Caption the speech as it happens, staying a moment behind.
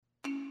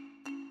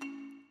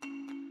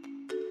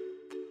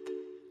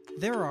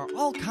There are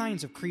all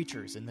kinds of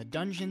creatures in the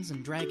Dungeons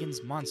 &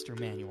 Dragons Monster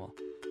Manual,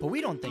 but we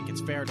don't think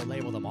it's fair to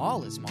label them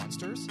all as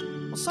monsters.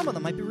 Well, some of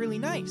them might be really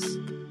nice.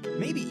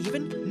 Maybe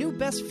even new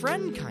best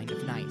friend kind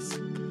of nice.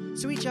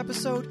 So each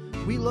episode,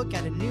 we look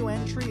at a new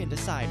entry and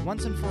decide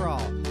once and for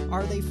all,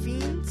 are they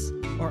fiends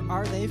or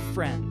are they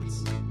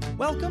friends?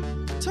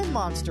 Welcome to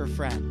Monster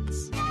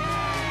Friends.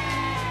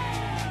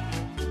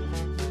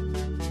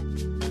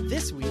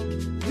 This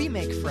week, we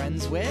make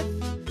friends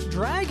with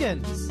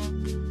dragons.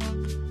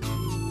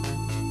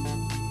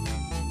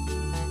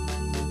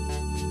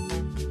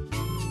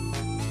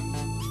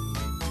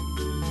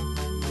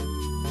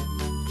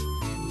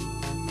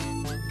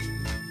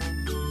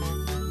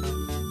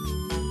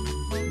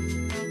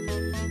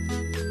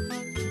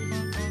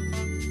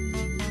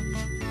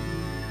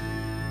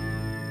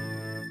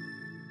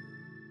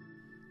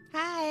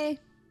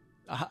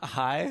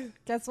 Hi?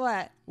 Guess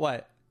what?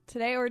 What?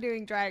 Today we're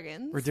doing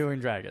dragons. We're doing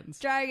dragons.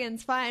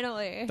 Dragons,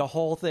 finally. The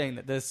whole thing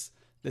that this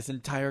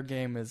entire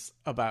game is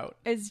about.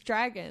 It's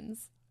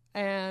dragons.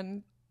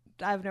 And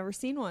I've never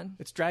seen one.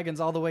 It's dragons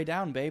all the way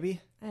down,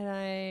 baby.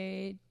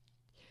 And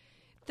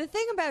the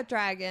thing about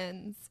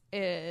dragons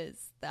is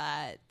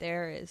that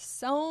there is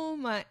so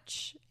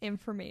much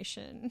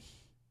information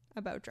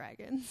about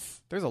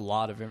dragons. There's a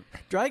lot of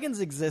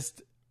dragons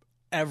exist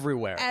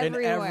everywhere. In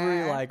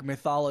every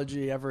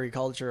mythology, every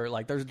culture,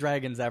 there's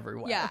dragons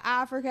everywhere. Yeah,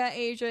 Africa,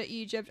 Asia,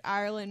 Egypt,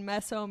 Ireland,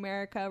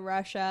 Mesoamerica,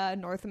 Russia,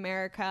 North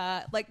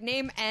America.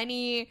 Name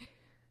any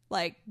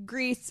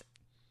Greece,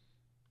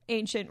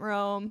 ancient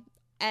Rome,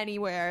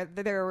 anywhere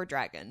there were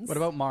dragons. What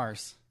about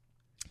Mars?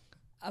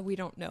 We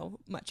don't know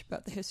much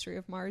about the history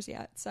of Mars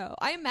yet, so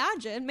I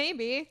imagine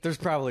maybe there's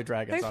probably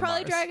dragons. There's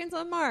probably dragons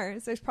on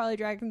Mars. There's probably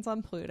dragons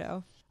on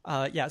Pluto.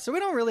 So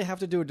we don't really have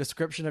to do a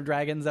description of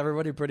dragons.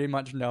 Everybody pretty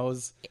much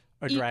knows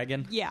a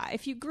dragon. Yeah,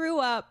 if you grew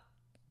up,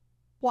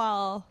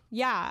 literally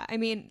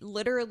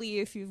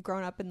if you've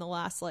grown up in the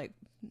last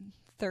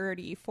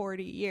 30,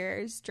 40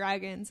 years,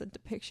 dragons and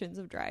depictions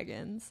of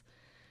dragons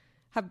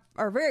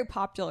are very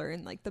popular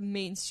in the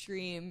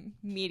mainstream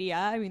media.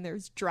 I mean,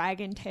 there's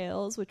Dragon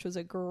Tales, which was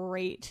a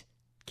great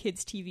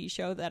kids TV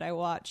show that I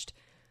watched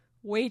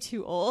way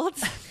too old.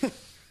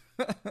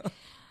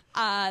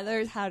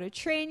 There's How to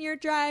Train Your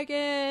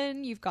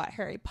Dragon. You've got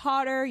Harry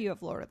Potter. You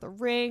have Lord of the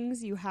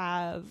Rings. You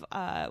have,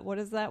 what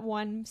is that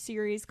one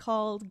series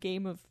called?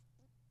 Game of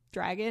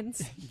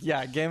Dragons?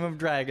 Yeah, Game of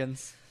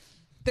Dragons.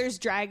 There's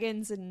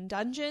dragons and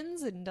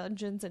Dungeons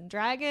and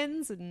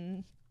Dragons,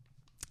 and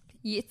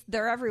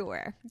they're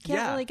everywhere. You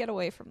can't really get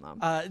away from them.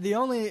 The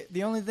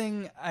only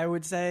thing I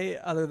would say,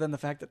 other than the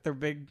fact that they're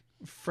big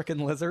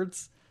frickin'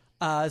 lizards,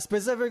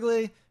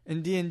 specifically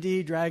in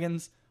D&D,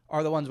 dragons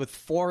are the ones with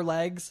 4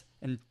 legs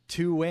and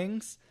 2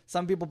 wings.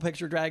 Some people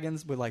picture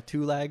dragons with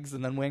 2 legs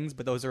and then wings,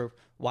 but those are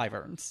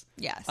wyverns.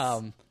 Yes.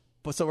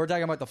 But so we're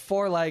talking about the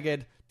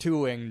 4-legged,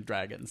 2-winged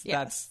dragons.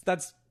 Yes.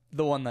 That's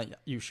the one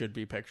that you should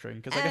be picturing,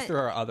 because I guess there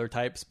are other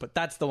types, but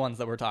that's the ones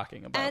that we're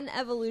talking about. And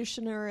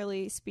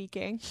evolutionarily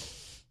speaking,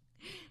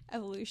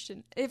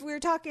 evolution. If we were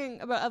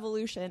talking about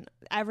evolution,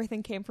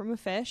 everything came from a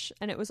fish,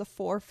 and it was a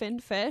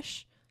 4-finned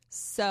fish.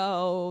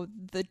 So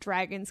the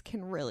dragons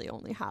can really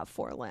only have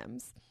 4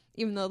 limbs.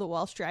 Even though the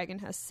Welsh dragon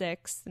has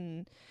 6,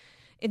 and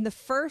in the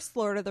first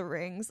Lord of the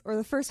Rings, or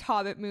the first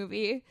Hobbit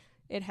movie,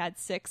 it had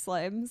 6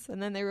 limbs,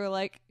 and then they were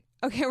like,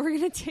 okay, we're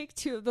going to take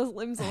 2 of those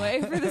limbs away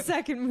for the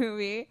second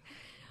movie.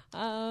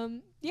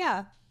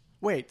 Yeah.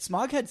 Wait,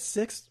 Smaug had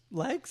 6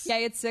 legs? Yeah,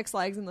 he had 6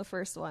 legs in the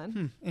first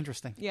one.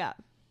 Interesting. Yeah.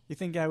 You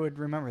think I would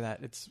remember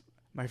that? It's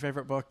my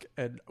favorite book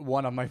and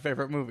one of my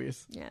favorite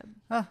movies. Yeah.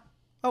 Huh.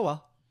 Oh,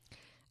 well.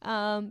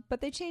 But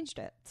they changed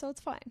it, so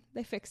it's fine.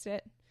 They fixed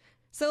it.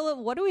 So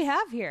what do we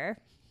have here?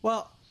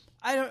 Well,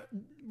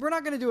 we're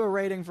not going to do a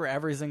rating for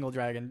every single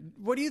dragon.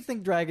 What do you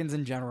think dragons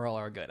in general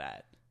are good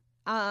at?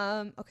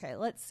 Okay,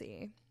 let's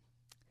see.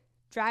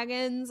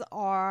 Dragons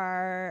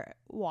are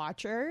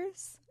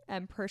watchers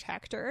and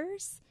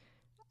protectors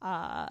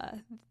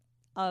of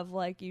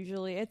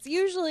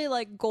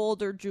usually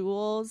gold or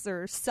jewels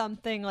or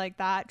something like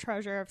that,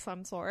 treasure of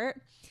some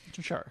sort.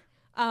 Sure.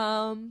 But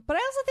I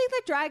also think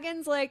that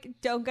dragons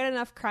don't get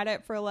enough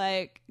credit for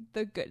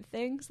the good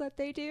things that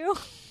they do.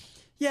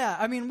 Yeah,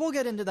 I mean, we'll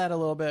get into that a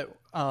little bit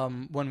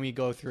when we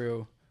go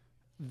through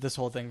this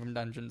whole thing from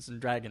Dungeons and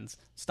Dragons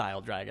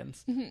style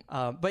dragons.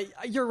 Mm-hmm. But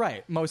you're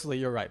right. Mostly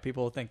you're right.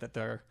 People think that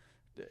they're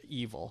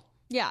evil.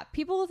 Yeah,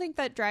 people think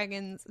that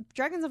dragons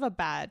have a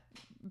bad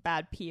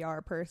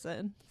PR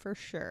person for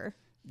sure.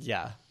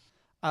 Yeah.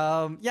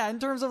 In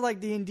terms of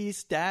D&D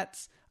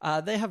stats,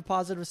 they have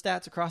positive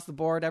stats across the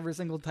board. Every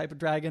single type of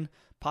dragon,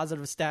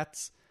 positive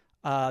stats.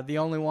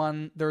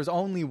 There's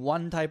only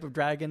one type of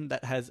dragon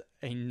that has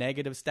a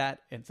negative stat.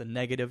 It's a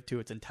negative to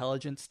its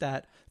intelligence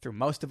stat through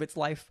most of its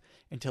life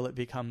until it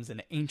becomes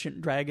an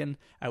ancient dragon,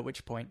 at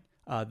which point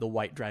the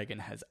white dragon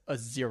has a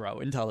 0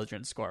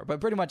 intelligence score. But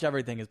pretty much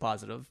everything is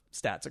positive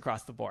stats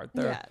across the board.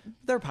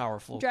 They're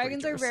powerful.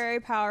 Dragons creatures. are very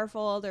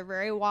powerful. They're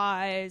very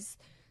wise.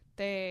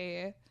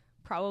 They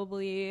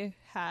probably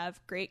have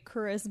great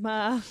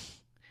charisma.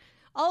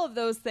 all of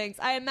those things.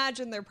 I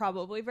imagine they're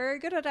probably very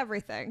good at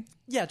everything.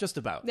 Yeah, just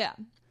about. Yeah.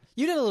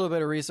 You did a little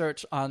bit of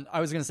research on,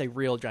 I was going to say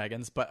real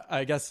dragons, but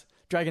I guess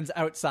dragons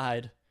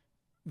outside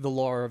the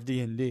lore of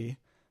D&D. Do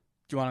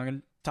you want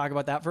to talk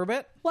about that for a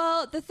bit?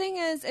 Well, the thing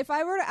is, if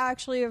I were to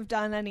actually have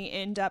done any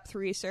in-depth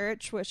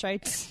research, which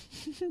I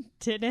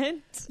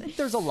didn't.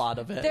 There's a lot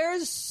of it.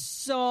 There's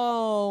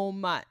so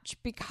much.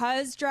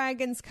 Because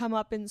dragons come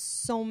up in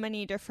so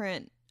many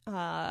different,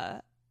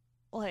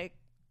 like,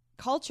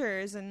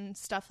 cultures and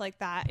stuff like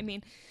that. I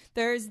mean,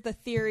 there's the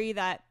theory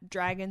that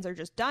dragons are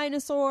just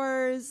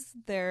dinosaurs.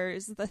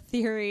 There's the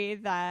theory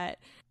that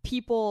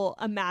people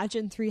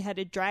imagine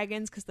three-headed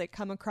dragons because they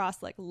come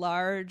across like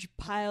large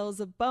piles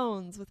of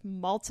bones with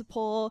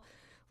multiple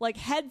like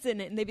heads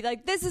in it, and they'd be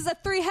like, this is a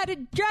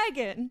three-headed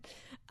dragon,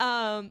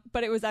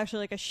 but it was actually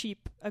like a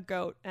sheep, a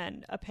goat,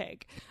 and a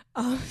pig.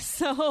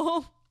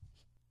 So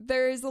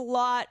there's a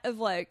lot of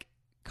like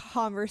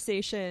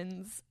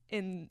conversations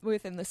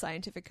within the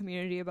scientific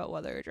community about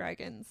whether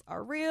dragons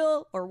are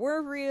real or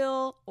were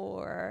real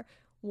or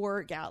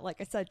were, like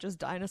I said, just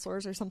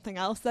dinosaurs or something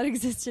else that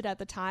existed at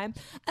the time.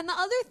 And the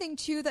other thing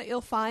too that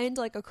you'll find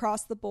like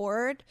across the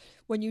board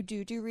when you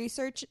do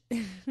research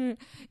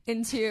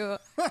into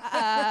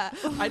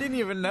I didn't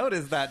even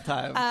notice that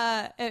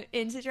time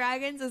into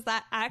dragons is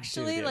that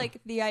actually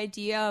like the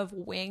idea of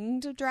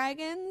winged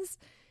dragons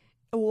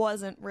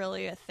wasn't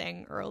really a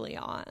thing early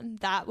on.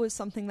 That was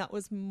something that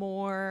was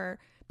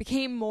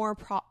became more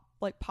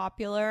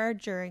popular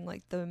during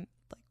like the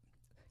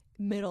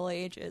Middle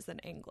Ages in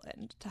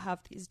England to have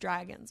these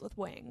dragons with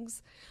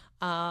wings.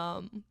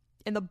 In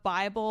the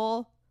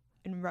Bible,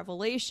 in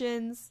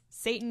Revelations,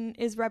 Satan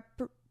is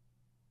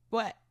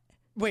what?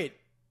 Wait.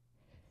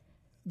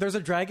 There's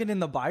a dragon in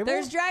the Bible?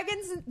 There's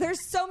dragons.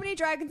 There's so many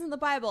dragons in the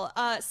Bible.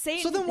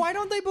 Satan. So then why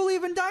don't they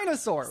believe in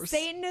dinosaurs?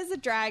 Satan is a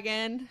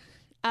dragon.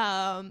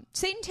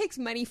 Satan takes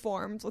many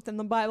forms within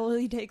the Bible.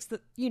 He takes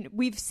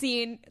we've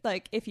seen,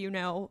 like, if you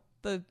know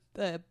the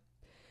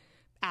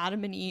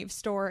Adam and Eve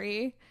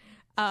story,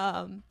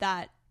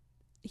 that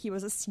he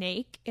was a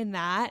snake in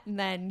that, and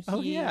then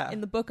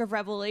in the book of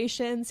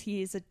Revelations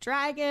he's a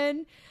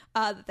dragon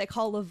that they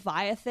call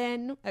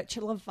Leviathan.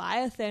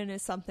 Leviathan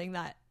is something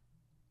that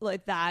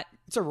like that.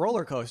 It's a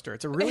roller coaster.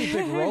 It's a really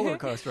big roller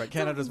coaster at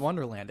Canada's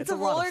Wonderland. It's a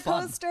roller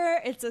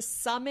coaster. It's a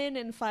summon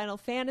in Final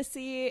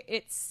Fantasy.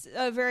 It's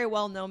a very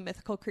well-known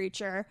mythical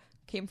creature.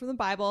 Came from the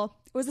Bible.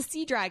 It was a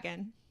sea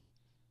dragon.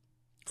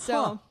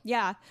 So,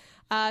 yeah.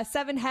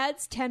 7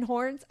 heads, 10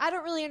 horns. I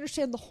don't really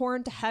understand the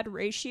horn to head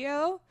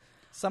ratio.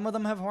 Some of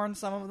them have horns,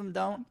 some of them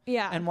don't.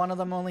 Yeah. And one of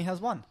them only has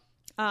one.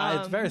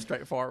 It's very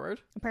straightforward.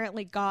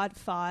 Apparently God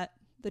fought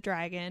the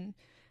dragon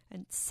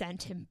and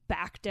sent him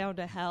back down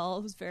to hell.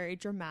 It was very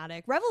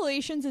dramatic.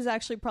 Revelations is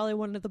actually probably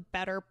one of the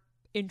better,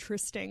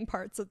 interesting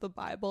parts of the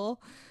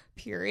Bible,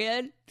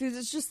 period. Because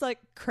it's just like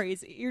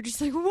crazy. You're just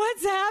like,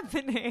 what's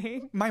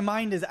happening? My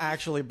mind is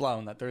actually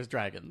blown that there's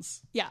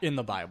dragons in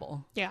the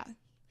Bible. Yeah.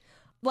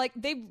 Like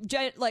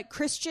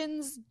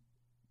Christians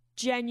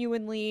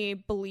genuinely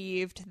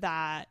believed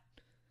that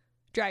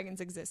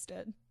dragons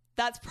existed.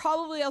 That's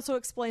probably also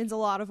explains a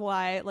lot of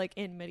why, like,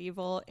 in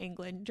medieval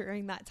England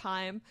during that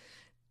time,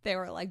 they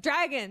were like,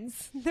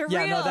 dragons, they're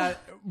real. Yeah, no,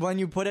 when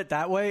you put it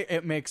that way,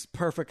 it makes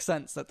perfect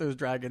sense that there's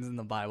dragons in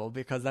the Bible,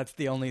 because that's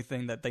the only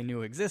thing that they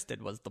knew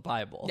existed was the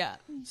Bible. Yeah.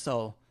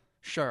 So,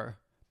 sure.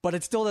 But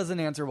it still doesn't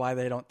answer why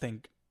they don't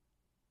think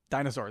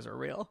dinosaurs are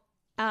real.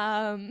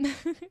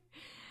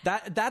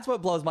 That's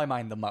what blows my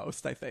mind the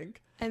most, I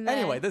think. And then,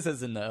 anyway, this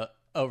isn't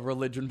a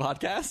religion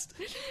podcast.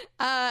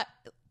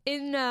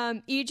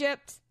 In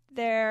Egypt,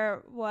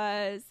 there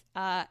was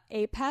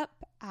Apep,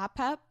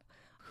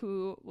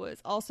 who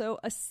was also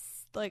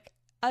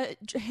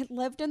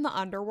lived in the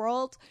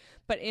underworld,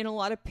 but in a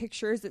lot of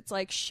pictures, it's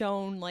like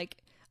shown like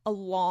a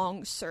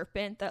long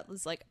serpent that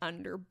was like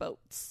under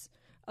boats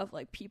of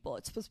like people.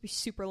 It's supposed to be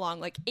super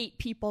long, like 8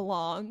 people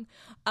long.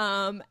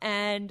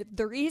 And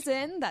the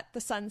reason that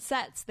the sun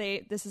sets,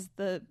 this is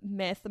the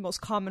myth, the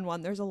most common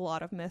one. There's a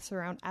lot of myths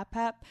around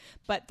Apep,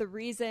 but the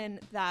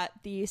reason that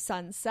the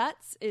sun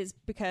sets is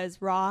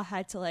because Ra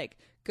had to like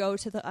go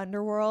to the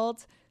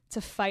underworld to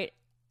fight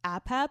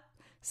Apep.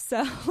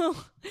 So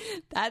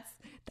that's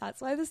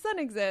why the sun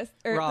exists.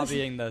 Ra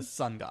being the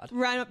sun god.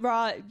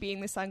 Ra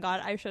being the sun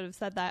god. I should have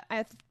said that.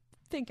 I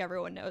think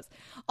everyone knows.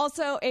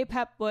 Also,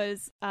 Apep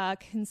was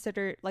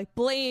considered, like,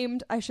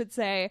 blamed, I should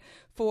say,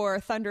 for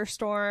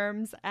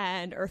thunderstorms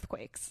and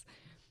earthquakes,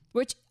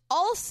 which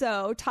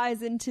also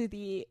ties into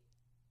the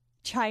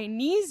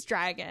Chinese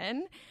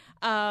dragon,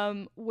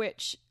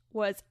 which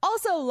was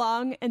also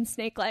long and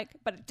snake-like,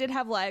 but it did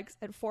have legs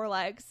and 4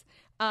 legs.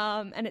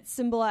 And it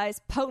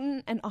symbolized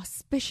potent and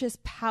auspicious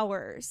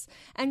powers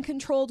and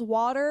controlled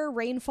water,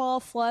 rainfall,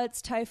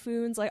 floods,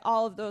 typhoons, like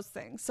all of those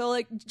things. So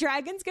like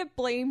dragons get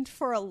blamed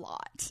for a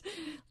lot.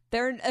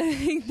 They're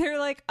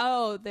like,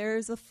 oh,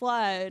 there's a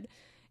flood.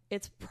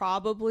 It's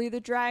probably the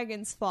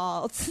dragon's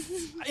fault.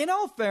 In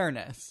all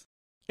fairness,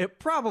 it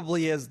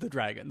probably is the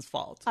dragon's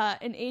fault.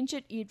 In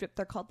ancient Egypt,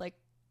 they're called like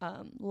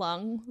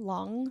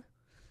Lung.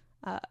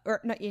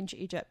 or not in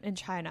Egypt, in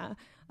China.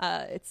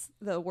 It's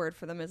the word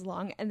for them is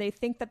long, and they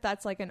think that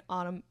that's like an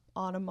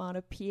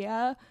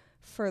onomatopoeia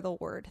for the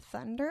word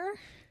thunder.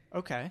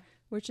 Okay.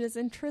 Which is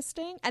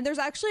interesting. And there's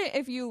actually,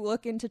 if you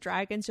look into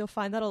dragons, you'll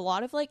find that a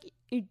lot of like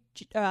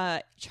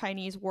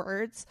Chinese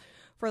words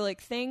for like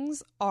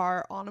things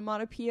are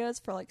onomatopoeias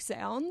for like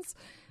sounds.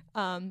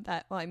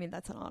 That's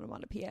an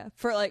onomatopoeia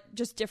for like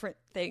just different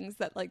things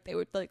that like they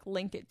would like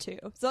link it to.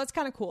 So that's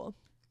kind of cool.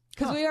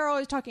 Because we are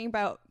always talking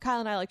about, Kyle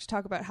and I like to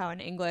talk about how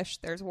in English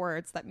there's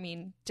words that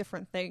mean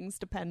different things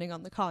depending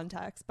on the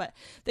context. But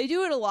they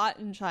do it a lot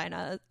in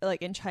China,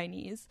 like in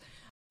Chinese.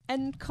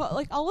 And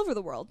like all over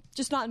the world,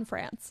 just not in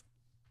France.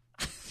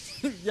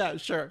 Yeah,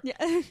 sure.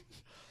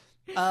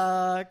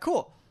 Yeah.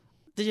 Cool.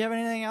 Did you have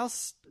anything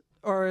else?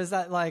 Or is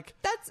that like...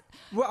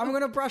 Well, I'm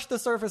going to brush the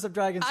surface of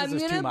dragons because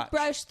there's too much. I'm going to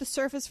brush the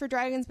surface for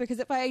dragons because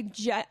if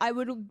I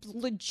would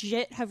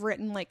legit have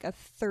written like a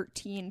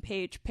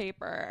 13-page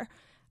paper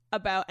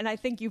about... And I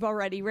think you've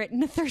already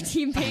written a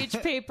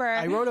 13-page paper.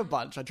 I wrote a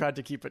bunch. I tried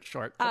to keep it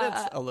short, but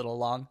it's a little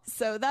long.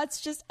 So that's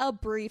just a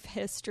brief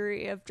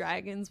history of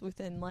dragons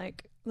within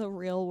like the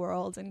real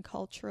world and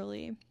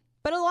culturally.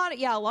 But a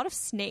lot of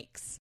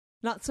snakes.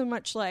 Not so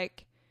much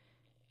like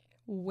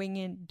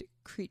winged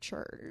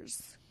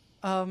creatures.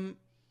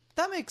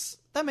 That makes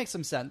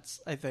some sense,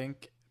 I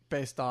think,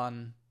 based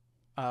on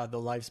the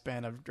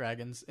lifespan of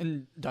dragons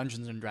in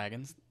Dungeons and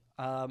Dragons.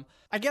 I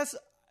guess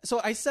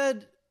so. I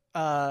said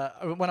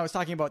when I was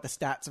talking about the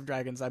stats of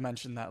dragons, I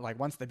mentioned that like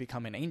once they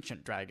become an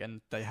ancient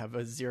dragon, they have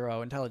a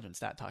 0 intelligence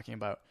stat. Talking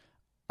about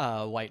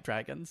white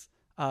dragons.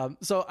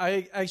 So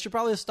I should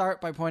probably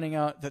start by pointing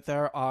out that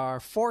there are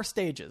 4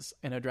 stages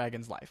in a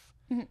dragon's life.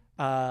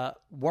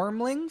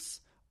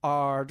 Wormlings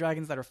are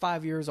dragons that are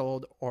 5 years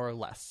old or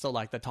less. So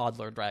like the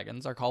toddler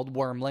dragons are called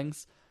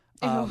wormlings.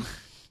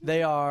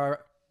 They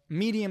are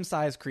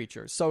medium-sized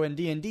creatures. So in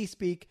D&D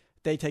speak,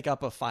 they take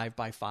up a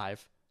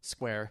 5x5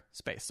 square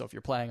space. So if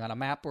you're playing on a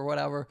map or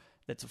whatever,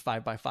 that's a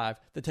 5x5.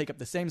 They take up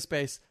the same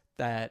space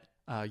that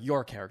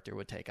your character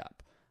would take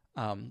up.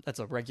 That's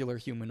a regular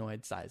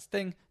humanoid-sized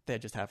thing. They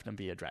just happen to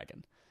be a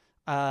dragon.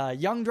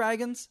 Young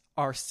dragons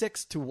are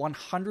 6 to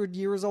 100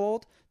 years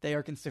old. They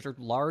are considered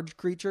large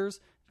creatures.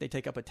 They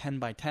take up a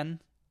 10x10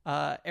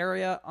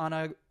 area on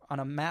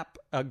a map,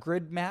 a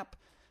grid map.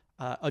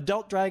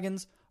 Adult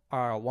dragons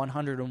are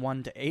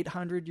 101 to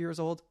 800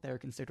 years old. They are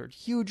considered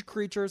huge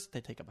creatures.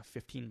 They take up a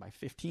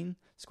 15x15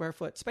 square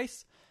foot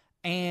space.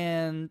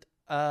 And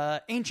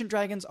ancient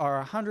dragons are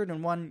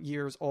 101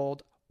 years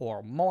old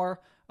or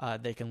more.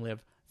 They can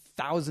live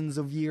thousands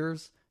of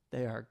years.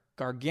 They are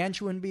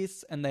gargantuan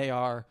beasts, and they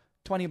are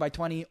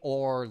 20x20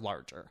 or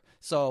larger.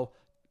 So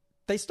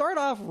they start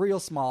off real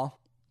small,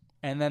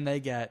 and then they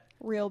get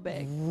real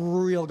big.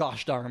 Real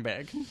gosh darn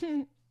big.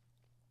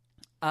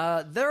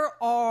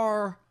 There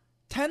are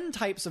 10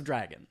 types of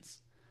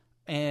dragons,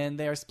 and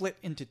they are split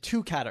into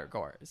 2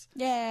 categories.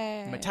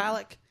 Yay.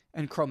 Metallic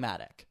and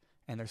chromatic.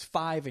 And there's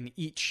 5 in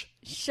each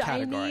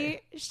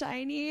category.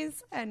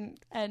 Shinies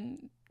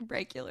and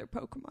regular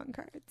Pokemon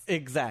cards.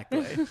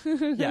 Exactly.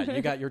 Yeah,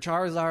 you got your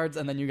Charizards,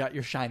 and then you got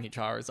your shiny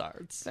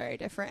Charizards. Very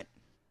different.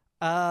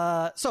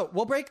 So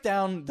we'll break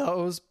down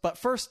those, but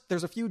first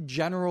there's a few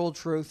general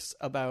truths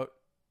about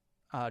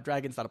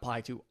dragons that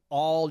apply to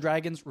all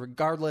dragons,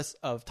 regardless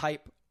of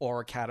type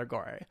or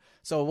category.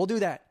 So we'll do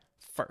that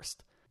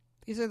first.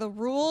 These are the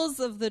rules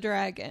of the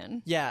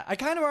dragon. Yeah, I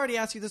kind of already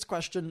asked you this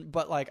question,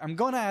 but like I'm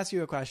going to ask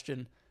you a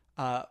question.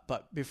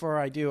 But before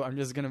I do, I'm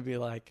just going to be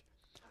like,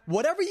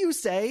 whatever you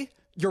say,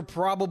 you're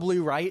probably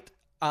right.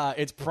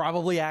 It's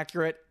probably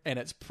accurate, and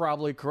it's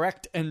probably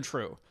correct and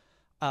true.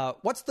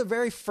 What's the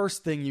very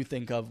first thing you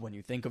think of when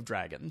you think of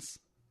dragons?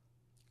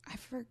 I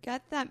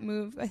forget that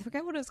movie. I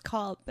forget what it was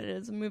called, but it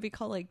was a movie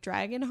called like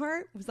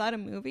Dragonheart. Was that a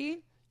movie?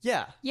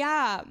 Yeah.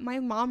 Yeah, my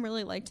mom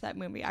really liked that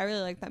movie. I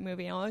really liked that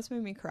movie. It always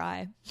made me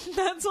cry.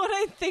 That's what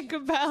I think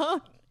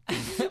about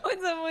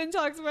when someone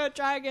talks about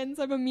dragons.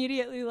 I'm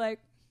immediately like,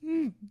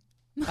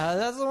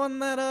 That's the one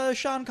that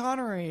Sean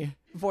Connery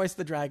voiced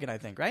the dragon, I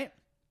think, right?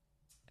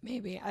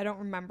 Maybe. I don't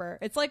remember.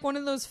 It's like one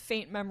of those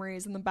faint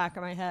memories in the back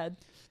of my head.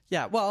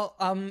 Yeah, well,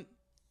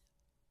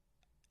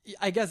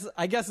 I guess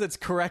it's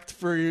correct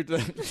for you to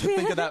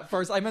think of that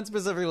first. I meant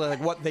specifically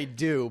like what they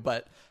do,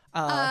 but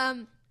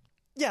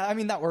yeah, I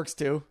mean that works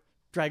too.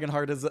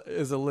 Dragonheart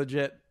is a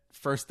legit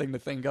first thing to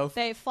think of.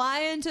 They fly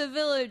into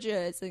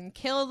villages and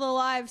kill the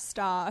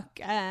livestock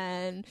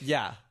and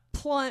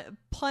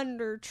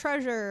plunder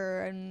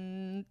treasure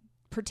and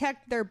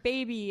protect their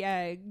baby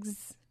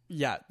eggs.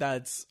 Yeah,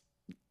 that's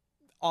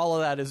all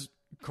of that is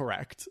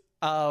correct.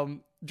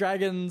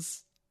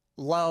 Dragons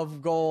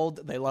love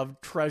gold. They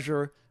love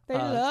treasure. They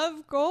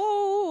love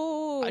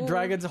gold.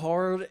 Dragon's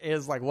Hoard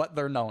is like what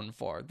they're known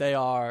for. They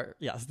are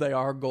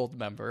a gold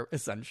member,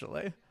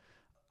 essentially.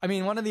 I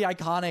mean, one of the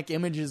iconic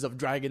images of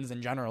dragons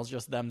in general is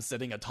just them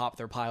sitting atop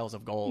their piles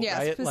of gold, yeah,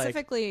 right?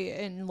 Specifically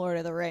in Lord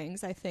of the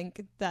Rings, I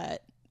think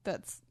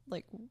that's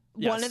like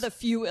one of the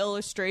few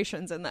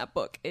illustrations in that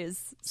book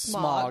is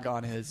Smaug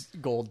on his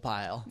gold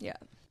pile. Yeah.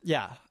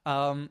 Yeah.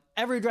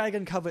 Every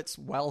dragon covets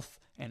wealth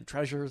and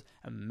treasures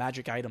and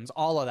magic items,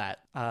 all of that.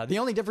 The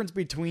only difference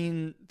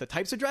between the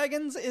types of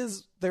dragons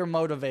is their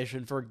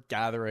motivation for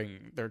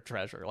gathering their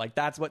treasure. Like,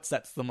 that's what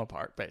sets them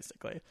apart,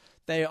 basically.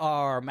 They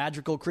are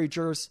magical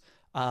creatures.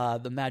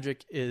 The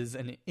magic is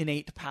an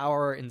innate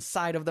power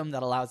inside of them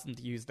that allows them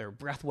to use their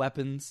breath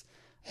weapons.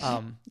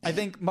 I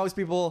think most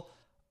people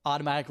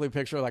automatically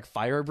picture, like,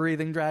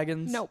 fire-breathing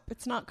dragons. Nope,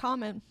 it's not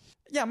common.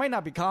 Yeah, it might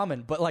not be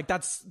common, but, like,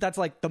 that's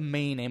like the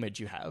main image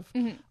you have.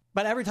 Mm-hmm.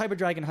 But every type of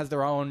dragon has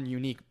their own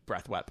unique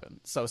breath weapon.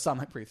 So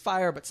some breathe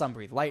fire, but some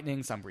breathe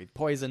lightning, some breathe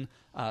poison,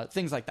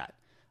 things like that.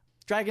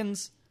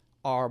 Dragons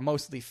are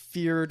mostly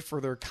feared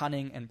for their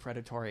cunning and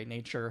predatory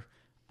nature.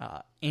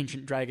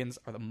 Ancient dragons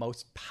are the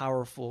most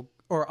powerful,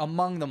 or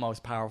among the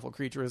most powerful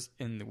creatures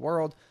in the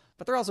world,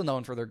 but they're also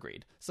known for their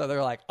greed. So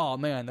they're like, oh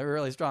man, they're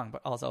really strong,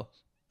 but also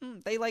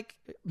they like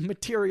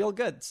material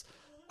goods.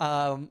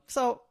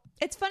 So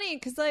it's funny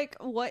because, like,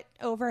 what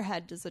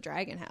overhead does a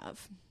dragon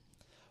have?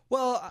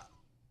 Well,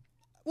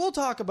 we'll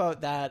talk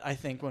about that, I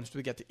think, once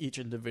we get to each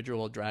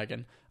individual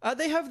dragon.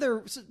 They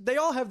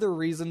all have their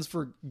reasons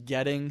for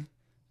getting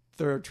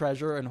their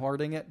treasure and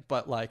hoarding it,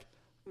 but, like,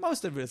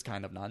 most of it is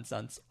kind of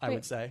nonsense, I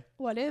would say.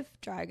 What if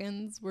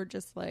dragons were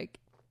just, like,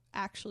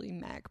 actually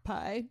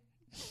magpie?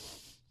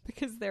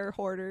 Because they're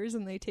hoarders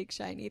and they take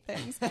shiny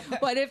things.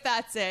 What if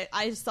that's it?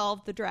 I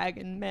solved the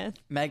dragon myth.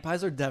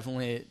 Magpies are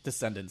definitely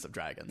descendants of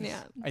dragons,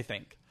 yeah. I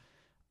think.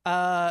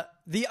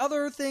 The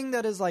other thing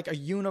that is like a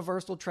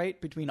universal trait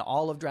between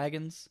all of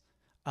dragons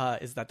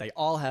is that they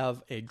all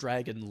have a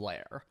dragon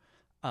lair,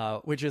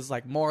 which is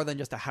like more than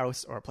just a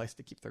house or a place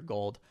to keep their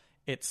gold.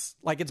 It's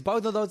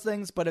both of those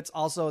things, but it's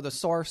also the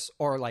source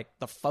or like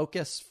the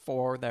focus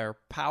for their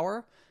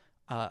power.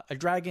 A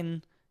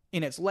dragon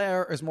in its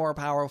lair is more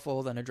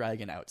powerful than a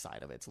dragon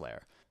outside of its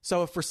lair.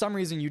 So if for some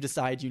reason you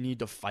decide you need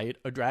to fight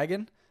a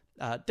dragon,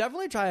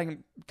 definitely try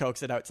and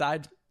coax it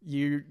outside.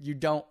 You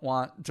don't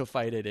want to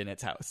fight it in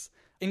its house.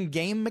 In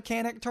game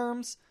mechanic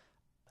terms,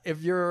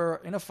 if you're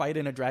in a fight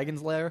in a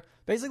dragon's lair,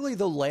 basically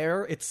the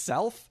lair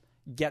itself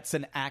gets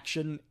an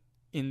action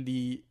in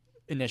the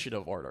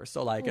initiative order.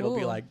 So like it'll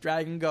be like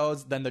dragon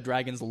goes, then the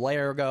dragon's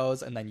lair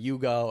goes, and then you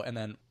go, and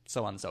then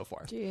so on and so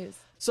forth. Jeez.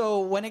 So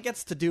when it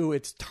gets to do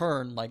its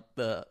turn, like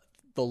the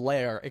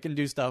lair, it can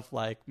do stuff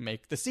like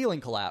make the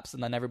ceiling collapse,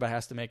 and then everybody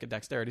has to make a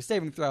dexterity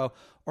saving throw,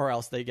 or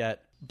else they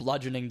get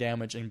bludgeoning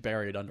damage and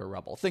buried under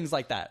rubble. Things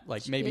like that.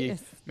 Like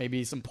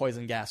maybe some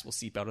poison gas will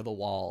seep out of the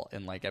wall,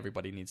 and like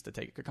everybody needs to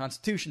take a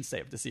constitution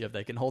save to see if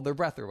they can hold their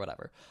breath or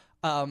whatever.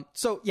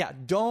 So yeah,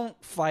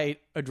 don't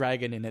fight a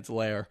dragon in its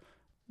lair.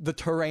 The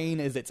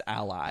terrain is its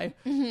ally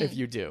if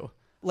you do.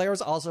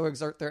 Lairs also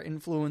exert their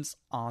influence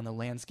on the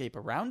landscape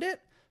around it.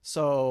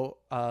 So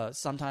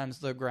sometimes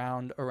the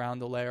ground around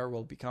the lair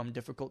will become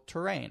difficult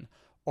terrain,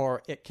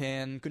 or it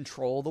can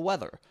control the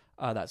weather,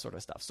 that sort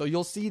of stuff. So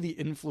you'll see the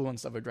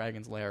influence of a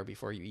dragon's lair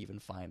before you even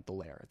find the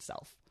lair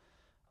itself.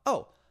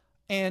 Oh,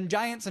 and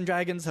giants and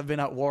dragons have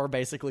been at war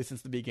basically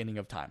since the beginning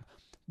of time.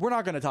 We're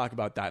not going to talk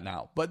about that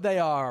now, but they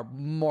are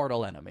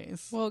mortal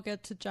enemies. We'll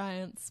get to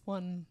giants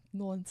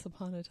once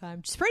upon a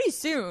time. Just pretty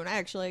soon,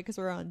 actually, because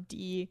we're on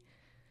D.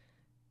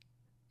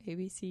 A,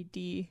 B, C,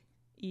 D,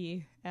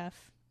 E,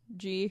 F,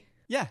 G.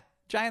 Yeah,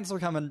 giants are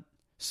coming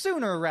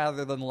sooner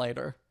rather than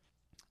later.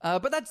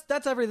 But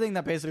that's everything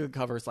that basically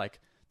covers like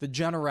the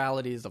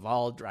generalities of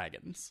all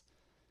dragons.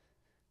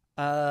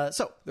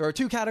 So there are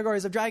two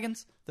categories of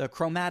dragons: the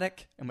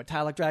chromatic and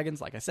metallic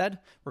dragons. Like I said,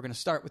 we're going to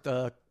start with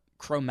the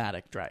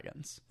chromatic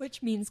dragons,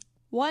 which means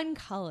one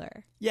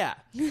color. Yeah.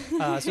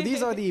 So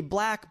these are the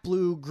black,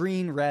 blue,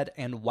 green, red,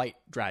 and white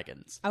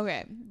dragons.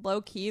 Okay,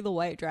 low key, the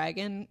white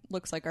dragon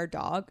looks like our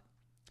dog.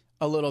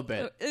 A little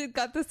bit. It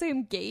got the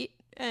same gait,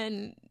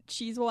 and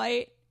she's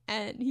white,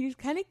 and he's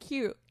kind of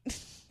cute.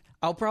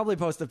 I'll probably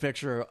post a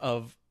picture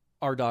of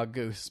our dog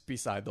Goose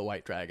beside the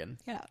white dragon.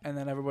 Yeah. And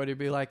then everybody will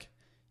be like,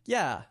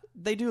 yeah,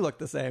 they do look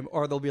the same.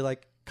 Or they'll be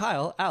like,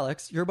 Kyle,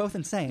 Alex, you're both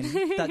insane.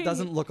 That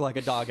doesn't look like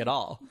a dog at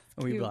all.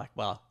 And we'd be like,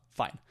 well,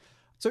 fine.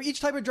 So each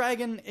type of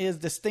dragon is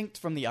distinct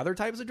from the other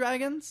types of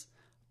dragons.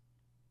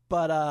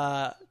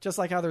 But just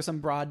like how there's some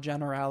broad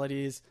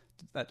generalities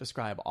that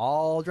describe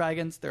all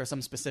dragons, there are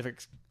some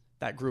specifics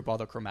that group all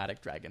the chromatic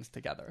dragons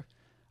together.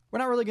 We're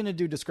not really going to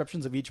do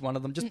descriptions of each one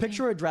of them. Just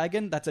picture a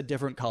dragon that's a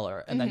different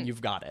color, and then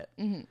you've got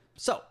it.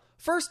 So,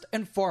 first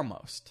and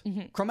foremost,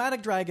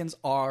 chromatic dragons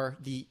are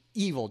the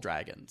evil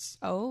dragons.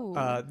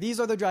 Oh.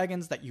 These are the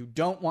dragons that you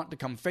don't want to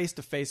come face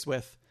to face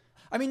with.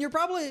 I mean, you're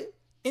probably,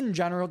 in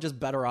general, just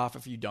better off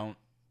if you don't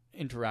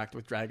interact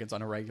with dragons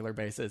on a regular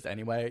basis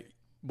anyway,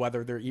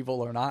 whether they're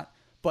evil or not.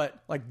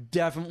 But, like,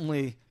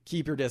 definitely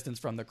keep your distance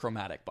from the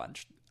chromatic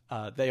bunch.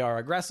 They are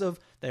aggressive,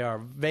 they are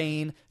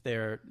vain,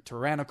 they're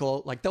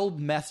tyrannical. Like, they'll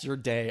mess your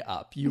day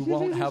up. You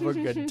won't have a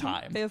good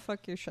time. They'll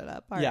fuck your shit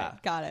up. All right, Yeah.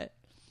 got it.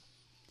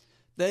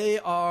 They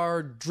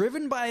are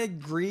driven by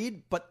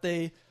greed, but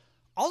they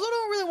also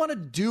don't really want to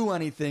do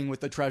anything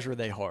with the treasure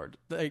they hoard.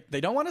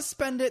 They don't want to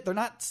spend it. They're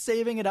not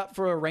saving it up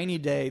for a rainy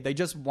day. They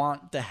just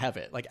want to have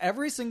it. Like,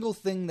 every single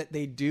thing that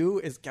they do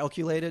is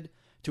calculated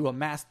to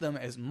amass them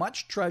as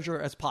much treasure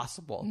as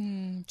possible.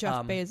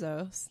 Jeff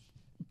Bezos.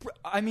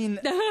 I mean,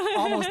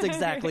 almost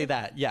exactly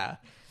that, yeah.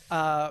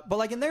 But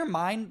like, in their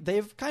mind,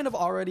 they've kind of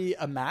already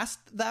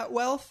amassed that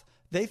wealth.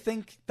 They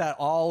think that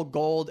all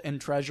gold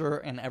and treasure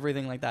and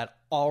everything like that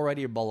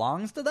already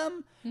belongs to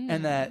them,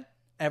 and that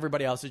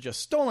everybody else has just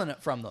stolen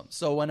it from them.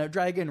 So when a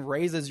dragon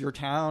raises your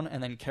town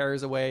and then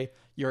carries away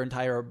your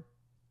entire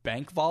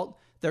bank vault,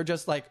 they're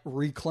just like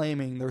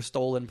reclaiming their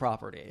stolen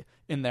property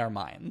in their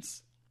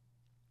minds.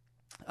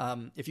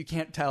 If you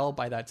can't tell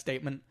by that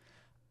statement,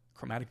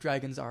 chromatic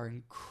dragons are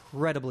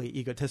incredibly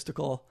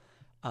egotistical.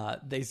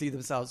 They see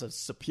themselves as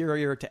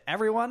superior to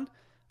everyone.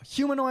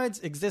 Humanoids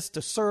exist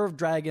to serve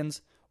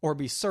dragons or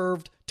be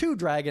served to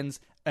dragons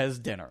as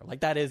dinner.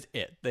 Like, that is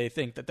it. They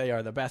think that they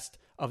are the best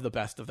of the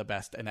best of the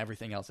best, and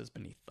everything else is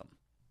beneath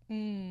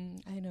them.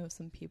 I know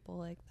some people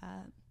like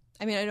that.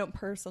 I mean, I don't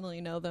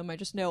personally know them. I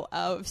just know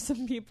of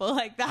some people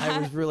like that. I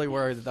was really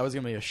worried that was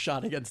going to be a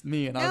shot against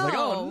me, and I was like,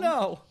 oh,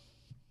 no.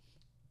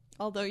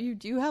 Although you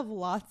do have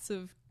lots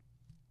of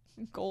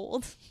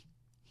gold.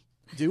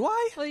 Do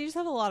I? Well, you just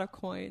have a lot of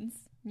coins.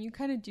 You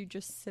kind of do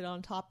just sit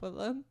on top of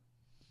them.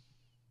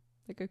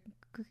 Like a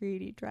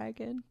greedy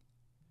dragon.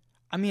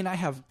 I mean, I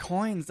have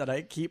coins that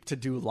I keep to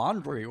do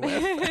laundry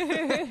with.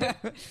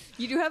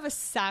 You do have a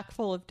sack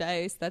full of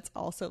dice. That's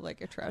also like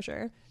a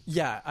treasure.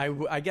 Yeah,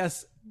 I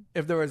guess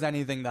if there was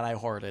anything that I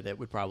hoarded, it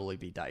would probably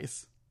be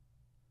dice.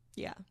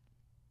 Yeah.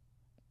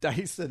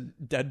 Dice and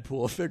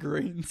Deadpool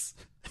figurines.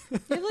 You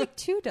have like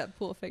 2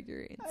 Deadpool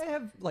figurines. I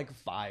have like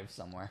 5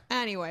 somewhere.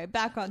 Anyway,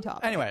 back on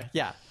topic. Anyway,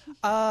 yeah.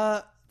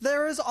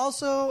 There is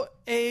also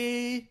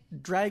a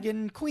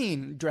dragon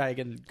queen,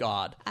 dragon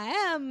god. I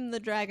am the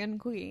dragon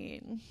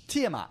queen.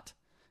 Tiamat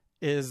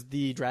is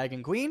the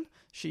dragon queen.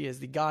 She is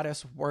the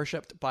goddess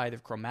worshipped by the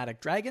chromatic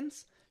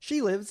dragons.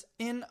 She lives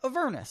in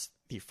Avernus,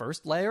 the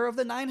first layer of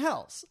the 9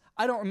 hells.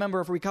 I don't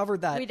remember if we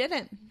covered that. We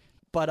didn't.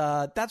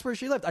 But that's where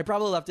she lived. I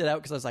probably left it out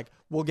because I was like,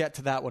 we'll get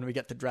to that when we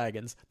get to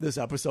dragons. This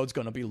episode's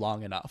going to be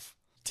long enough.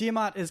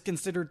 Tiamat is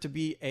considered to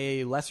be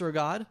a lesser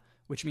god,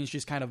 which means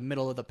she's kind of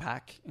middle of the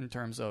pack in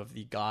terms of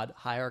the god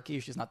hierarchy.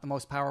 She's not the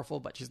most powerful,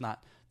 but she's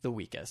not the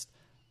weakest.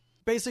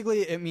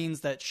 Basically, it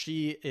means that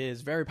she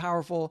is very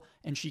powerful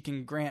and she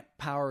can grant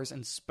powers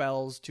and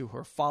spells to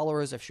her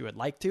followers if she would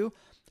like to,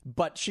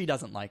 but she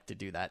doesn't like to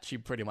do that. She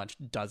pretty much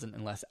doesn't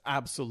unless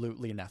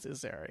absolutely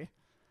necessary.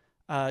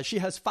 She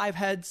has 5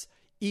 heads,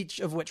 each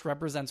of which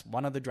represents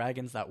one of the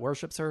dragons that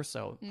worships her,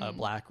 so a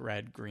black,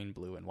 red, green,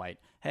 blue, and white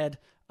head.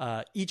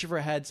 Each of her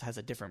heads has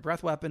a different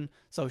breath weapon,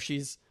 so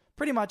she's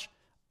pretty much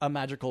a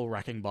magical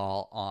wrecking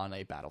ball on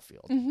a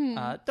battlefield.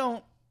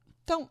 Don't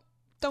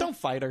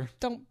fight her.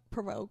 Don't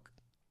provoke.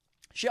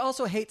 She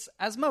also hates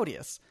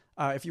Asmodeus.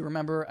 If you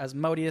remember,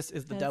 Asmodeus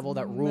is the devil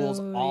that rules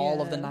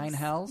all of the 9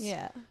 hells.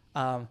 Yeah.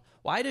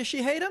 Why does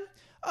she hate him?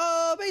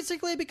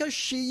 Basically because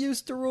she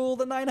used to rule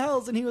the 9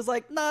 hells, and he was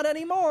like, not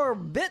anymore,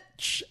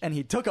 bitch! And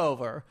he took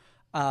over.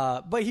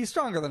 But he's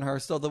stronger than her,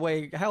 so the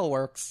way hell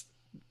works,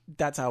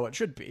 that's how it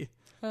should be.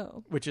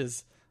 Oh. Which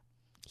is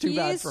too bad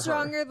for her. He's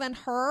stronger than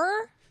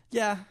her?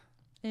 Yeah.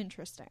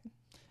 Interesting.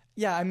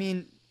 Yeah, I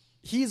mean,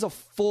 he's a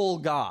full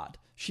god.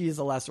 She is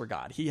a lesser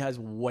god. He has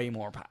way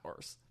more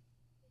powers.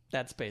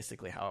 That's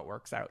basically how it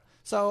works out.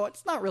 So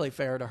it's not really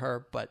fair to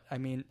her, but I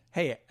mean,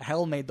 hey,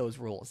 hell made those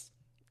rules,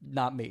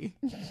 not me.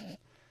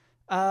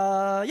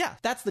 Yeah,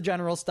 that's the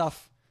general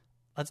stuff.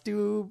 Let's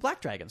do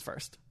black dragons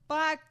first.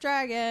 Black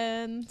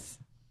dragons.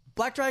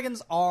 Black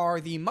dragons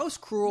are the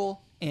most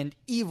cruel and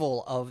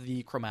evil of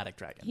the chromatic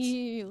dragons.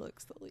 He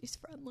looks the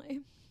least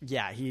friendly.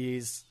 Yeah,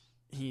 he's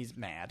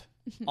mad,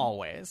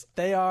 always.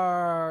 They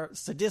are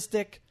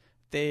sadistic.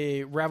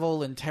 They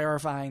revel in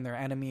terrifying their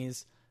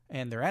enemies,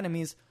 and their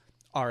enemies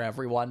are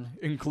everyone,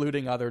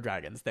 including other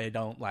dragons. They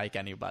don't like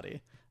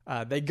anybody.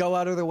 They go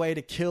out of their way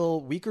to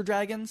kill weaker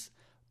dragons,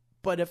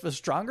 but if a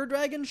stronger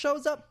dragon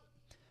shows up,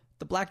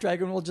 the black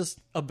dragon will just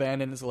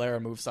abandon his lair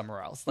and move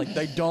somewhere else. Like,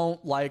 they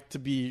don't like to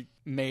be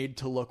made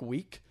to look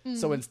weak,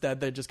 so instead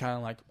they just kind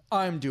of like,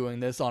 I'm doing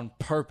this on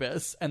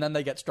purpose, and then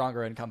they get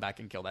stronger and come back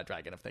and kill that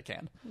dragon if they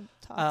can.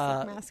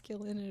 Toxic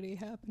masculinity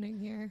happening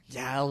here.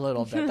 Yeah, a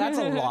little bit. That's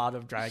a lot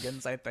of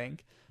dragons, I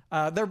think.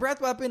 Their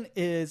breath weapon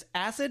is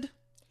acid.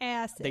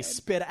 Acid. They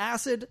spit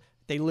acid.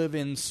 They live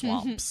in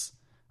swamps.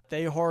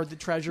 They hoard the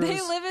treasures.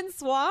 They live in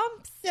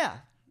swamps? Yeah,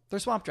 they're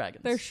swamp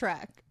dragons. They're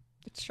Shrek.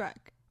 It's Shrek.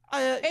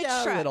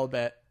 Yeah, Shrek. a little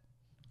bit.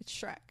 It's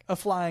Shrek. A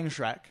flying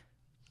Shrek.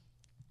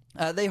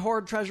 They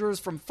hoard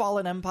treasures from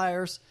fallen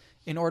empires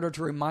in order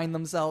to remind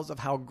themselves of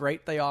how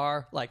great they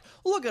are. Like,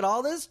 look at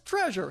all this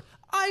treasure.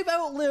 I've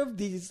outlived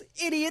these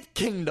idiot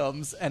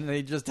kingdoms. And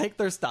they just take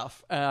their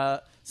stuff.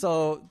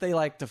 So they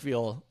like to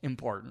feel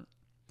important.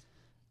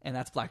 And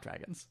that's black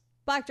dragons.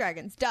 Black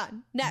dragons.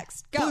 Done.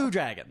 Next. Go. Blue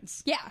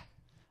dragons.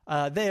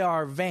 Yeah. They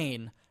are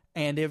vain.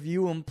 And if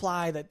you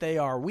imply that they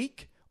are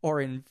weak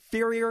or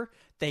inferior,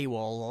 they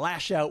will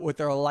lash out with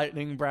their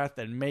lightning breath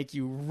and make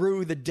you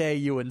rue the day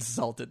you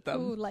insulted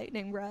them. Ooh,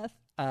 lightning breath.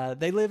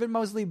 They live in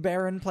mostly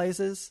barren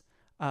places,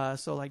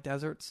 so like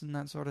deserts and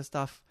that sort of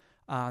stuff.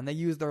 And they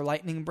use their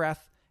lightning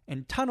breath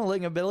and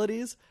tunneling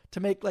abilities to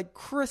make like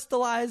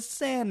crystallized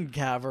sand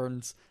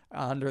caverns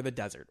under the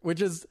desert,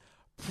 which is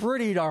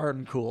pretty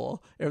darn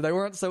cool. If they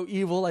weren't so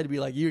evil, I'd be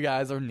like, you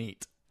guys are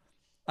neat.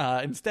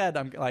 Instead,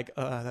 I'm like,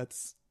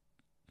 that's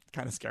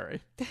kind of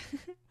scary.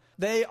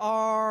 They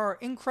are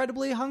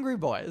incredibly hungry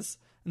boys,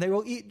 and they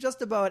will eat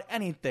just about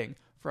anything,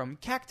 from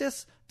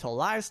cactus to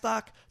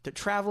livestock to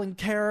traveling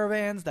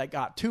caravans that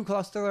got too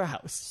close to their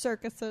house.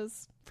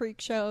 Circuses, freak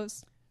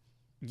shows,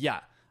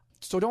 Yeah.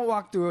 So don't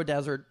walk through a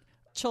desert.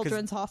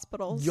 children's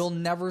hospitals. You'll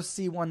never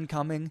see one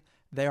coming.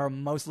 They are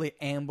mostly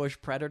ambush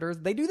predators.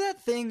 They do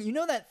that thing, you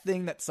know that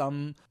thing that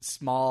some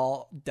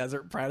small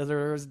desert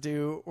predators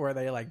do where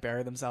they like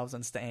bury themselves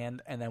and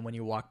stand, and then when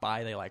you walk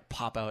by, they like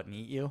pop out and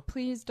eat you?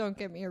 Please don't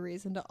give me a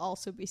reason to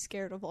also be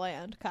scared of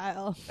land,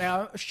 Kyle.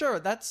 Sure,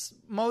 that's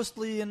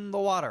mostly in the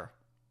water,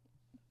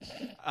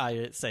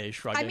 I say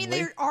shruggingly. I mean,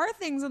 there are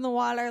things in the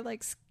water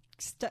like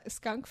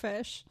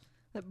skunkfish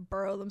that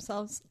burrow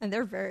themselves, and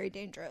they're very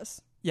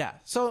dangerous. Yeah,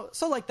 so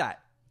like that.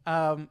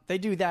 They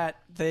do that.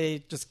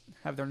 They just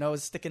have their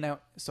nose sticking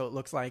out so it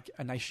looks like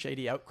a nice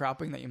shady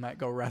outcropping that you might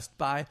go rest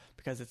by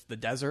because it's the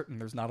desert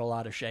and there's not a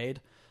lot of shade.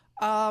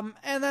 And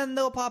then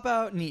they'll pop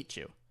out and eat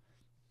you.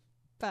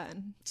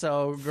 Fun.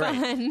 So great.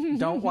 Fun.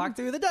 Don't walk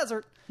through the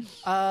desert.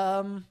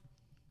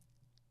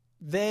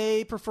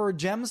 They prefer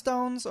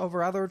gemstones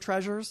over other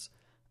treasures.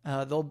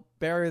 They'll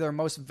bury their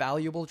most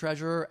valuable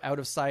treasure out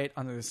of sight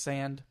under the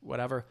sand,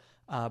 whatever.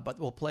 But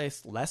will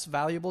place less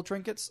valuable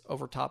trinkets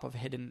over top of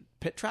hidden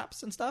pit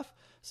traps and stuff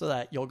so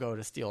that you'll go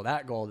to steal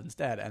that gold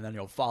instead, and then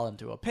you'll fall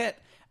into a pit,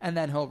 and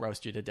then he'll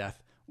roast you to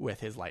death with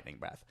his lightning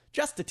breath,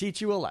 just to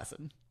teach you a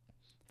lesson.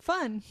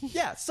 Fun.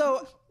 Yeah,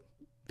 so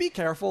be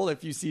careful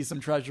if you see some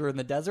treasure in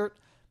the desert,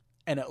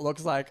 and it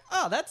looks like,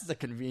 oh, that's a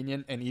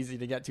convenient and easy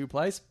to get to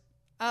place.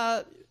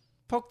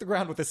 Poke the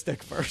ground with a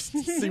stick first.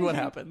 See what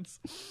happens.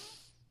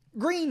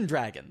 Green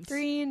dragons.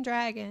 Green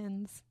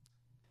dragons.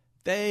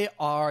 They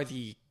are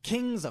the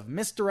kings of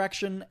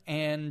misdirection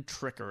and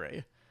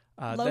trickery.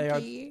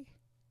 Loki.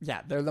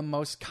 They're the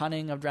most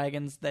cunning of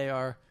dragons. They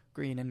are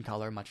green in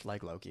color, much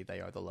like Loki. They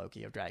are the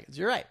Loki of dragons.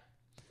 You're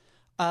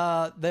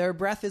right. Their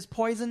breath is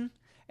poison,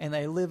 and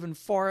they live in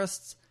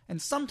forests and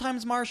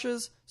sometimes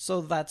marshes. So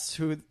that's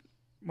who,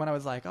 when I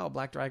was like, oh,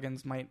 black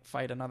dragons might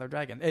fight another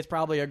dragon, it's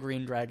probably a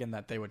green dragon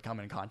that they would come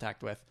in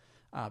contact with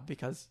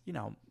because, you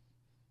know,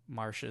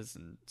 marshes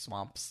and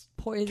swamps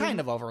Poison. kind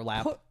of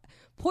overlap.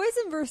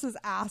 Poison versus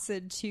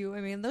acid, too.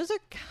 I mean, those are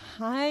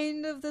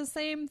kind of the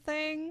same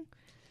thing.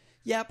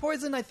 Yeah,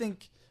 poison, I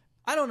think,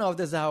 I don't know if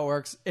this is how it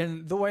works.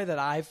 In the way that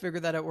I figure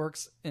that it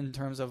works in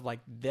terms of like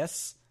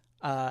this,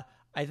 I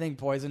think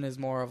poison is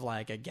more of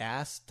like a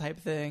gas type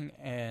thing,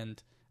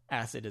 and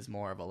acid is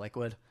more of a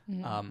liquid.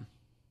 Mm-hmm.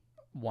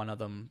 One of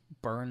them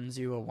burns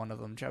you, or one of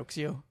them chokes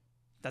you.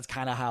 That's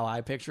kind of how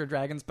I picture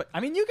dragons. But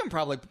I mean, you can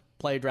probably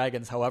play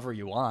dragons however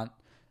you want.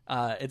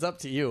 It's up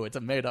to you. It's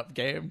a made-up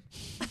game.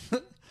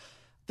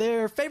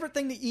 Their favorite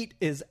thing to eat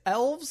is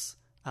elves.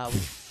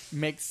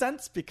 Makes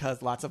sense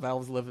because lots of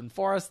elves live in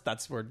forests.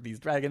 That's where these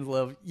dragons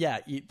live. Yeah,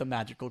 eat the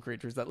magical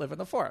creatures that live in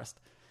the forest.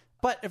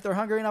 But if they're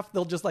hungry enough,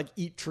 they'll just like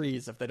eat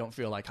trees if they don't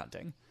feel like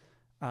hunting.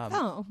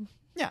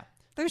 Yeah.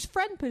 There's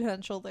friend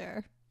potential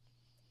there.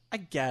 I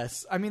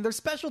guess. I mean, their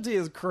specialty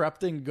is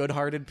corrupting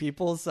good-hearted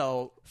people,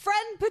 so...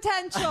 Friend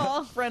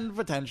potential! Friend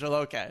potential,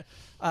 okay.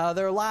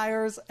 They're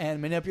liars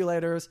and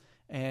manipulators,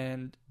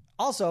 and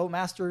also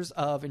masters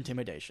of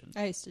intimidation.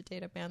 I used to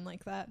date a man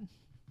like that.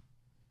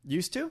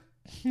 Used to?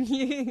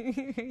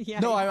 Yeah.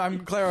 No,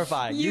 I'm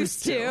clarifying.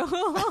 Used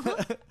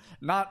to.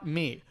 Not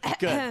me.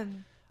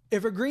 Good.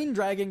 If a green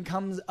dragon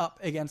comes up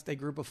against a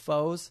group of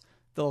foes,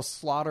 they'll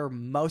slaughter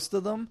most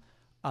of them,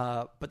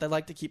 but they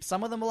like to keep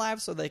some of them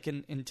alive so they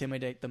can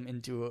intimidate them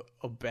into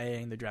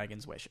obeying the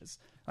dragon's wishes.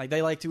 Like,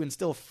 they like to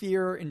instill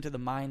fear into the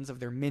minds of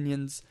their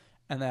minions,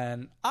 and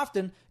then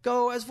often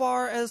go as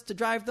far as to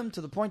drive them to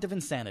the point of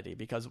insanity,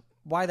 because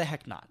why the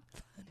heck not?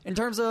 In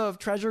terms of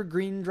treasure,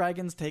 green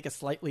dragons take a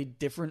slightly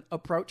different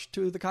approach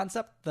to the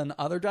concept than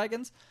other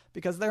dragons,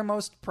 because their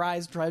most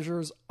prized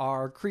treasures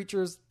are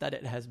creatures that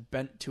it has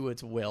bent to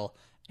its will,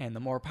 and the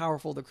more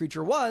powerful the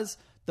creature was,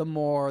 the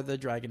more the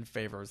dragon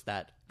favors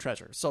that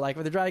treasure. So, like,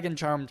 if the dragon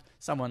charmed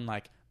someone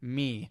like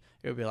me,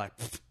 it would be like,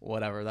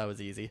 whatever, that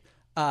was easy.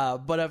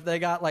 But if they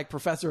got, like,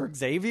 Professor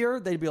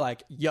Xavier, they'd be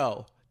like,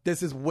 yo,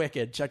 this is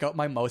wicked. Check out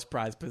my most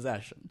prized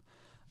possession.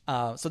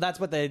 So that's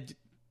what they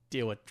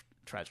deal with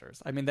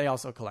treasures. I mean, they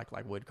also collect,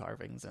 like, wood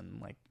carvings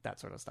and, like, that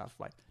sort of stuff.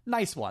 Like,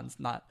 nice ones,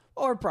 not...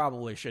 Or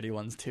probably shitty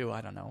ones, too.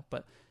 I don't know.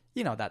 But,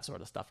 you know, that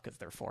sort of stuff, because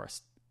they're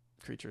forest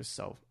creatures,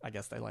 so I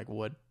guess they like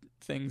wood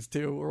things,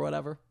 too, or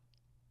whatever.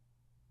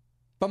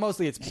 But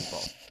mostly it's people.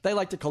 They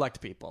like to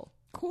collect people.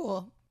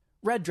 Cool.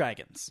 Red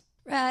dragons.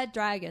 Red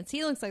dragons.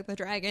 He looks like the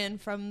dragon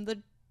from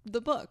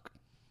the book.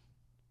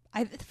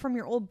 from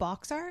your old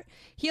box art,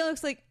 he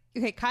looks like,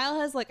 okay, Kyle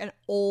has like an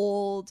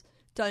old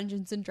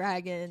Dungeons and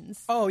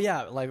Dragons. Oh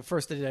yeah, like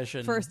first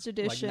edition. First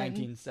edition. Like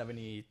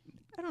 1972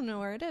 I don't know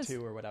where it is.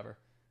 or whatever.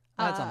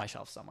 That's on my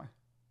shelf somewhere.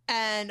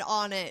 And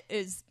on it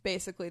is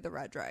basically the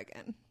red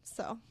dragon.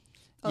 So,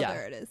 Yeah.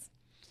 there it is.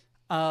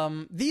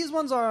 These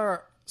ones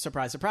are,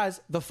 surprise,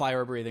 surprise, the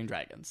fire-breathing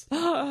dragons.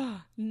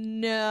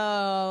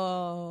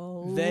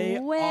 No They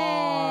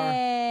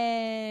way.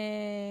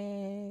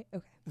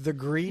 Okay. The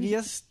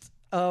greediest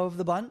of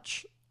the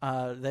bunch.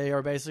 They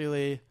are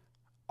basically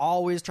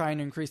always trying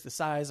to increase the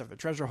size of their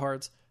treasure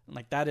hoards. And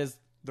like that is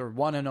their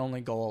one and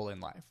only goal in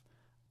life.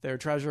 Their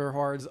treasure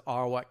hoards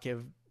are what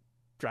give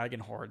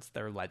dragon hordes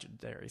their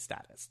legendary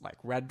status. Like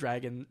red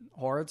dragon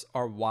hordes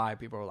are why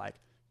people are like,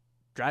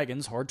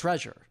 dragons hoard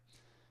treasure.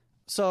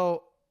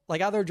 So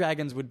like other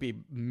dragons would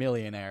be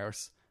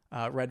millionaires.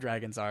 Red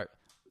dragons are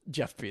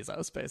Jeff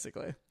Bezos,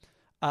 basically.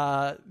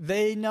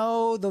 They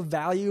know the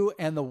value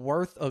and the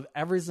worth of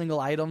every single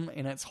item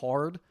in its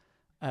hoard.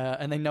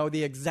 And they know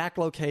the exact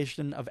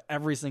location of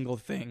every single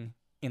thing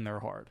in their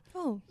hoard.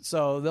 Oh.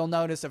 So they'll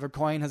notice if a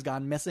coin has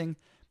gone missing,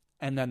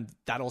 and then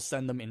that'll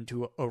send them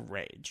into a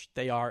rage.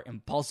 They are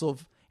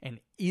impulsive and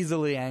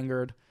easily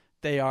angered.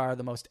 They are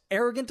the most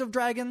arrogant of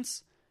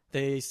dragons.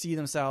 They see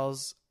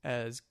themselves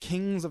as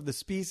kings of the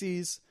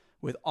species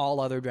with all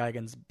other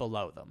dragons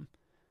below them.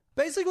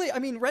 Basically, I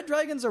mean, red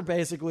dragons are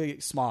basically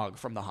Smaug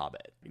from The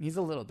Hobbit. He's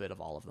a little bit of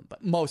all of them,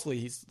 but mostly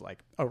he's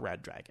like a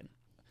red dragon.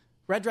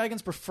 Red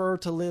dragons prefer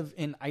to live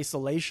in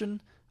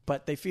isolation,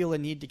 but they feel a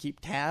need to keep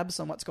tabs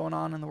on what's going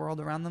on in the world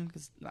around them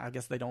because I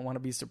guess they don't want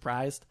to be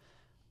surprised.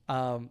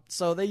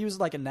 So they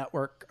use like a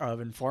network of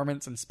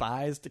informants and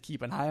spies to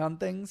keep an eye on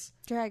things.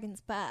 Dragon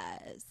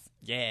spies.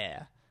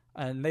 Yeah.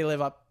 And they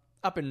live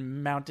up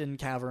in mountain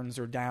caverns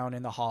or down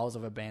in the halls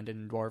of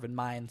abandoned dwarven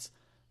mines.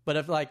 But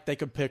if like they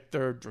could pick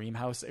their dream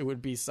house, it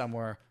would be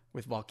somewhere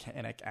with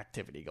volcanic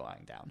activity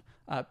going down.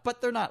 But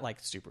they're not like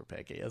super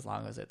picky as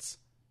long as it's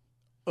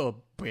a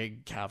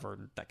big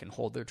cavern that can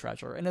hold their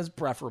treasure and is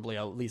preferably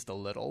at least a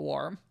little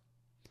warm.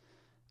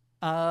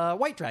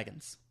 White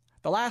dragons.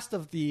 The last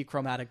of the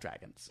chromatic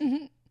dragons.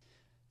 Mm-hmm.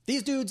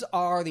 These dudes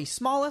are the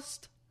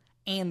smallest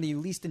and the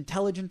least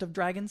intelligent of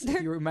dragons.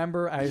 If you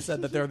remember, I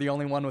said that they're the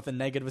only one with a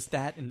negative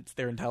stat, and it's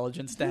their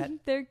intelligence stat.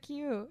 They're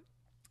cute.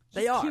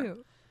 They are.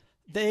 Cute.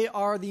 They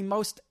are the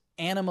most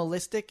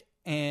animalistic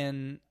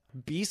and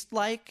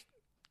beast-like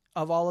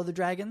of all of the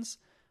dragons.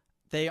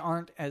 They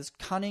aren't as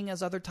cunning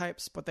as other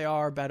types, but they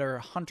are better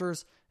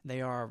hunters.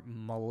 They are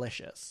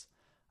malicious.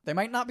 They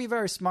might not be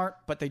very smart,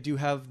 but they do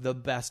have the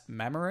best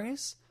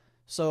memories.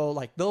 So,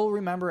 like, they'll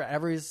remember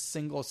every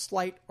single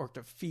slight or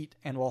defeat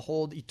and will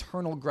hold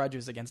eternal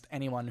grudges against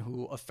anyone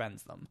who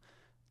offends them.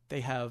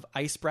 They have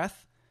ice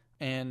breath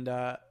and,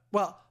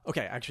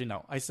 actually,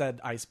 no, I said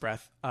ice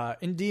breath.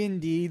 In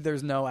D&D,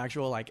 there's no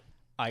actual, like,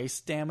 ice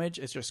damage.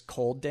 It's just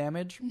cold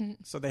damage.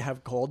 Mm-hmm. So they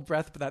have cold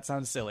breath, but that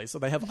sounds silly. So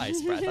they have ice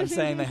breath. I'm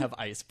saying they have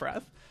ice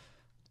breath.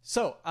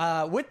 So,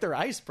 with their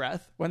ice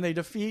breath, when they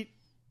defeat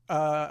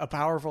a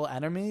powerful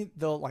enemy,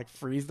 they'll like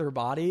freeze their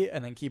body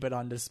and then keep it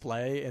on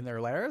display in their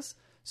lairs.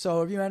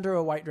 So if you enter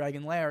a white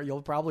dragon lair,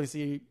 you'll probably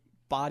see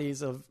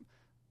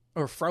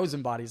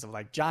frozen bodies of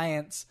like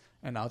giants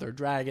and other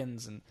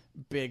dragons and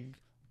big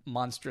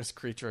monstrous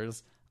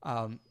creatures.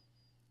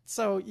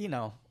 So, you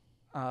know,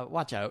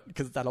 watch out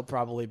because that'll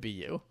probably be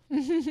you.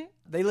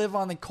 They live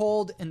on the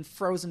cold and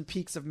frozen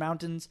peaks of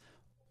mountains,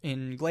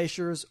 in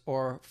glaciers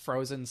or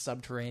frozen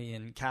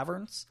subterranean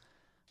caverns.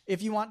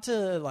 If you want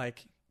to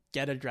like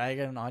get a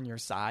dragon on your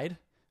side,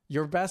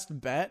 your best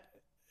bet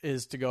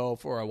is to go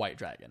for a white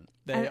dragon.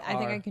 I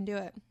think I can do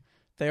it.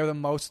 They are the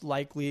most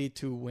likely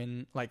to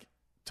win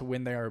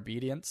their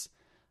obedience.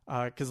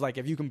 Because like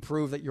if you can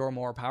prove that you're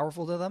more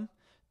powerful to them,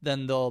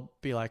 then they'll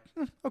be like,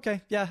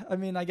 okay, yeah, I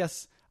mean, I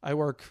guess I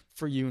work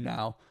for you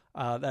now.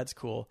 That's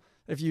cool.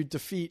 If you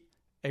defeat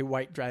a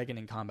white dragon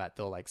in combat,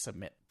 they'll like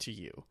submit to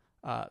you.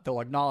 They'll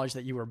acknowledge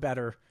that you were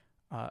better.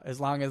 As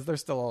long as they're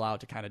still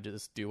allowed to kind of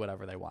just do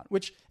whatever they want,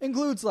 which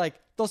includes like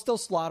they'll still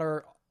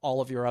slaughter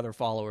all of your other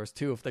followers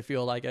too if they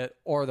feel like it,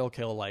 or they'll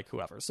kill like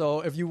whoever. So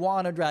if you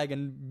want a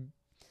dragon,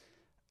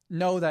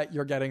 know that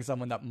you're getting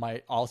someone that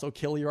might also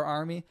kill your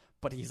army,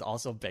 but he's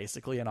also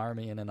basically an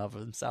army in and of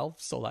himself.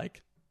 So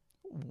like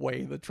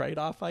weigh the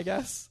trade-off, I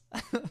guess.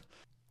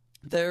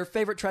 Their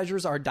favorite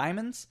treasures are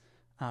diamonds,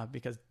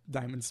 because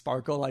diamonds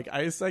sparkle like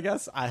ice, I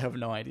guess. I have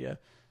no idea.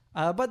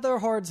 But their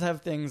hoards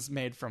have things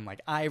made from like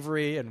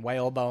ivory and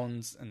whale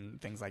bones and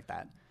things like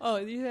that.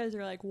 Oh, these guys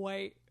are like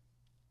white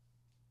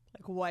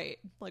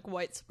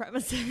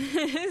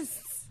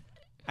supremacists.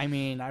 I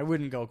mean, I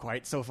wouldn't go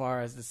quite so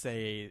far as to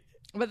say...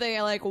 But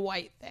they like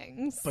white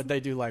things. But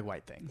they do like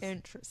white things.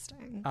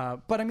 Interesting.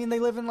 But I mean, they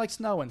live in like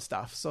snow and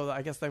stuff, so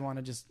I guess they want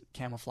to just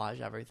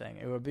camouflage everything.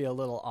 It would be a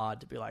little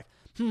odd to be like,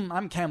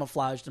 I'm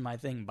camouflaged in my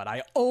thing, but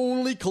I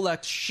only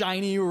collect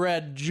shiny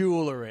red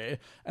jewelry.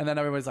 And then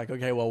everybody's like,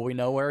 okay, well, we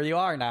know where you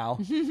are now.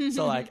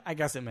 So like, I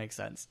guess it makes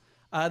sense.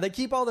 They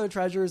keep all their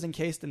treasures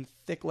encased in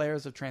thick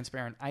layers of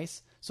transparent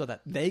ice so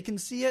that they can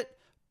see it,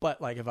 But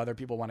like if other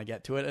people want to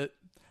get to it,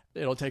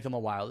 it'll take them a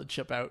while to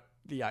chip out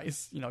the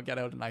ice, get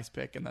out an ice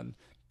pick and then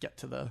get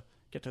to the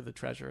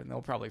treasure, and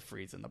they'll probably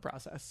freeze in the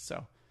process.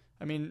 So,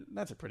 I mean,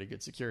 that's a pretty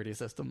good security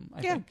system,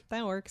 I think. Yeah,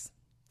 that works.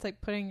 It's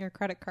like putting your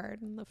credit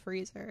card in the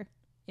freezer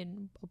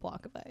in a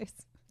block of ice.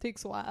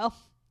 Takes a while.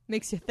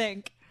 Makes you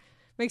think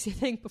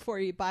before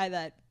you buy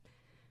that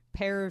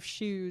pair of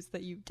shoes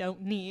that you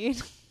don't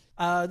need.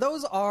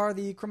 Those are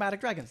the chromatic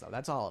dragons, though.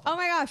 That's all of them. Oh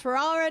my gosh, we're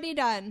already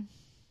done.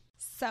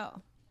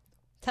 So,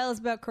 tell us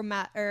about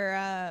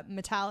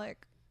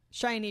metallic,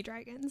 shiny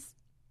dragons.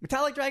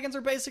 Metallic dragons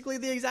are basically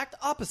the exact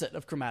opposite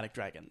of chromatic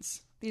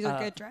dragons. These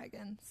are good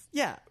dragons.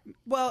 Yeah.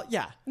 Well,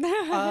 yeah.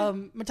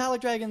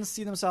 Metallic dragons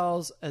see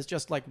themselves as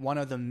just like one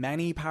of the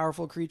many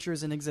powerful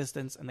creatures in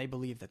existence, and they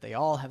believe that they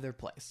all have their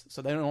place.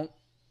 So they don't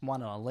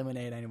want to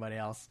eliminate anybody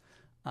else.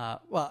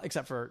 Well,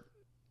 except for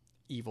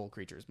evil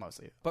creatures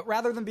mostly. But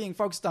rather than being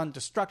focused on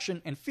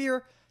destruction and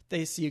fear,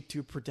 they seek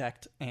to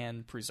protect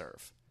and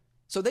preserve.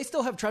 So they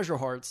still have treasure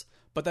hoards,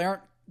 but they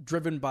aren't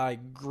driven by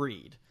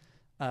greed.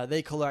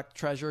 They collect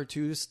treasure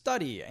to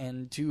study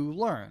and to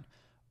learn.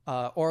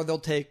 Or they'll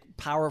take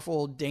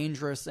powerful,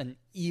 dangerous, and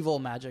evil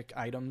magic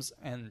items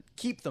and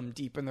keep them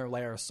deep in their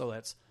lair so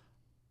it's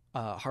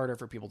harder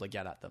for people to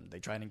get at them. They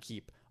try and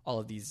keep all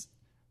of these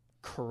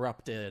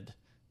corrupted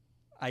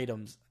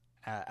items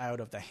out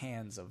of the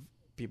hands of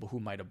people who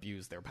might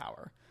abuse their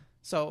power.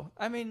 So,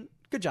 I mean,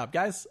 good job,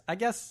 guys. I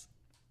guess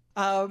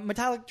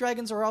metallic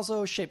dragons are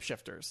also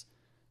shapeshifters.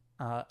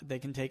 They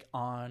can take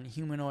on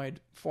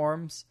humanoid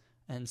forms,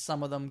 and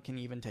some of them can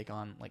even take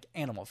on, like,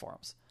 animal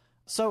forms.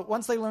 So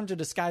once they learn to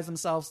disguise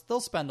themselves,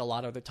 they'll spend a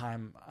lot of their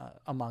time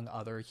among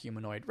other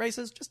humanoid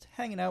races, just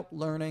hanging out,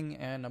 learning,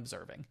 and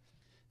observing.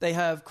 They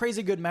have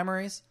crazy good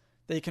memories.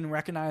 They can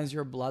recognize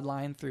your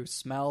bloodline through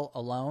smell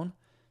alone.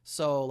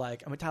 So,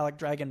 like, a metallic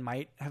dragon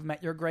might have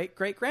met your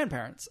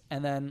great-great-grandparents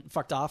and then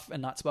fucked off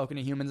and not spoken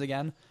to humans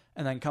again,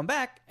 and then come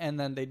back, and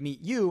then they'd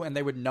meet you, and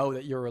they would know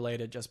that you're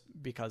related just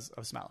because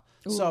of smell.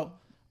 Ooh. So,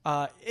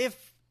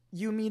 if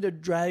you meet a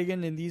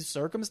dragon in these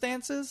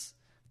circumstances,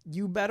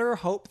 you better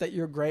hope that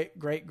your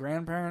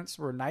great-great-grandparents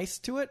were nice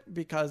to it,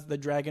 because the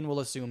dragon will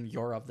assume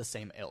you're of the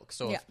same ilk.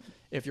 So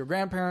if your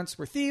grandparents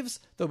were thieves,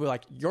 they'll be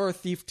like, you're a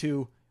thief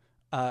too.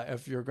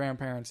 If your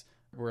grandparents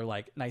were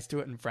like nice to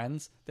it and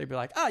friends, they'd be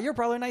like, you're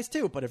probably nice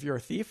too. But if you're a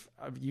thief,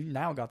 you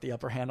now got the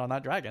upper hand on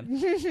that dragon.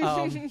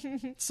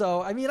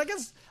 So, I mean, I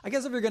guess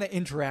if you're going to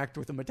interact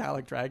with a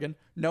metallic dragon,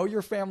 know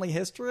your family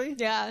history.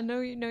 Yeah, know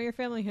your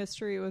family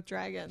history with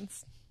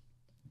dragons.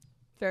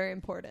 Very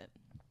important.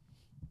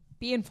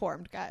 Be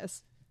informed,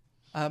 guys.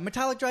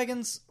 Metallic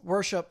dragons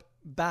worship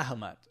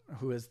Bahamut,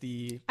 who is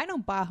the... I know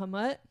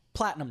Bahamut.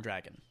 Platinum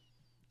dragon.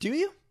 Do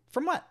you?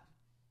 From what?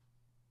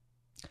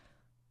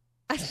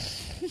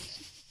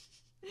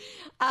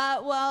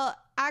 Well,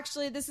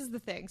 actually, this is the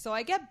thing. So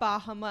I get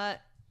Bahamut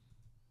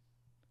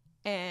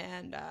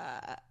and...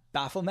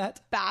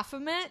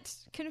 Baphomet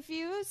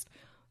confused.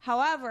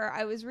 However,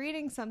 I was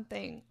reading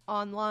something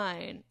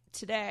online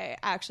today,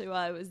 actually, while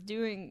I was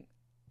doing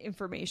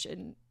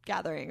information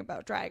gathering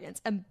about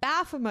dragons, and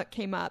Baphomet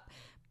came up,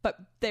 but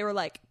they were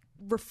like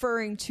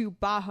referring to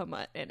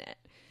Bahamut in it.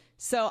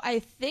 So I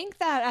think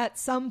that at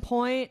some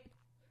point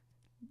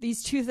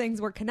these two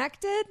things were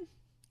connected.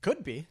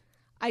 Could be.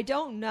 I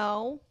don't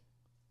know.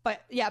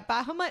 But yeah,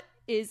 Bahamut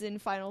is in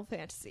Final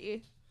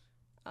Fantasy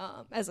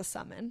as a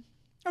summon.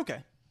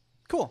 Okay,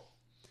 cool.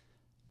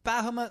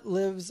 Bahamut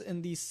lives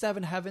in the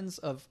seven heavens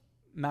of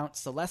Mount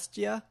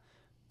Celestia,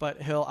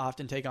 but he'll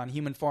often take on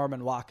human form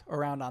and walk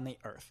around on the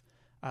earth.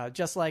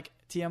 Just like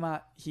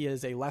Tiamat, he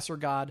is a lesser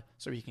god,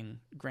 so he can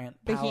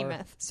grant power.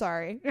 Behemoth,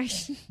 sorry.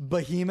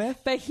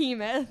 Behemoth?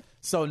 Behemoth.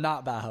 So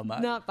not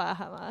Bahamut. Not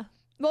Bahamut.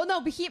 Well,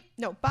 no,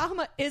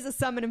 Bahamut is a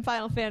summon in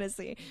Final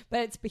Fantasy, but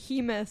it's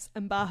Behemoth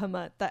and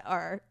Bahamut that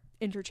are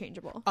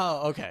interchangeable.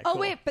 Oh, okay. Oh,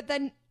 cool. wait, but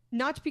then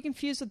not to be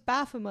confused with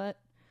Baphomet.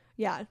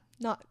 Yeah,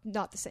 not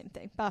the same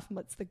thing.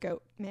 Baphomet's the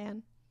goat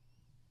man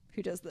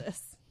who does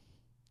this.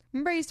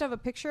 Remember I used to have a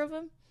picture of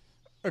him?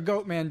 A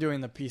goat man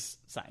doing the peace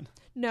sign.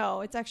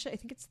 No, it's actually, I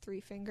think it's 3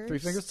 fingers. 3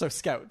 fingers? So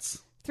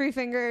scouts. 3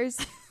 fingers.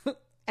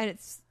 And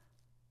it's,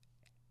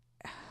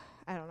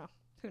 I don't know.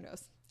 Who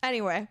knows?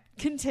 Anyway,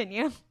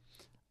 continue.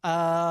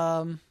 Bahamut,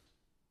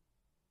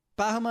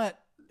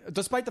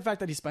 despite the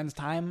fact that he spends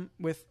time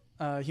with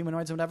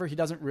humanoids and whatever, he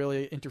doesn't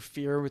really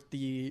interfere with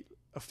the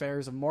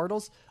affairs of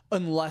mortals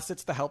unless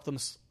it's to help them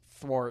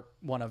thwart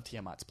one of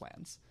Tiamat's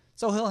plans.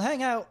 So he'll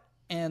hang out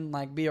and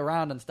like be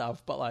around and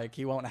stuff, but like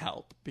he won't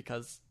help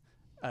because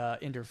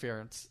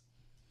interference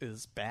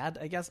is bad,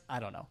 I guess. I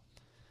don't know.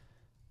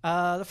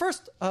 The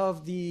first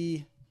of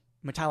the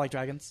metallic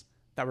dragons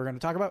that we're going to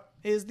talk about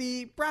is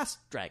the brass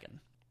dragon.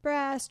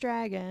 Brass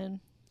dragon.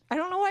 I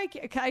don't know why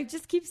I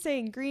just keep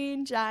saying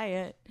green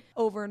giant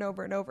over and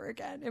over and over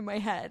again in my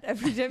head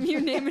every time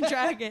you name a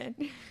dragon.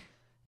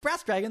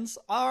 Brass dragons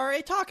are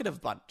a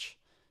talkative bunch.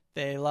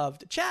 They love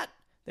to chat.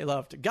 They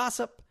love to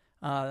gossip.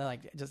 They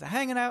like just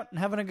hanging out and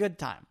having a good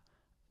time.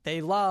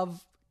 They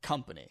love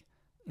company.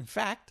 In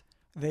fact,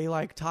 they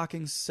like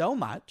talking so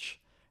much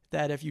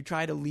that if you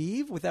try to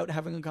leave without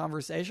having a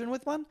conversation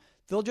with one,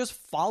 they'll just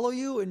follow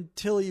you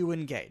until you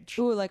engage.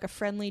 Ooh, like a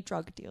friendly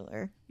drug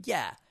dealer.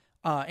 Yeah.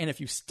 And if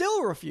you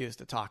still refuse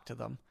to talk to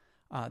them,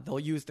 they'll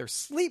use their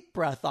sleep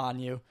breath on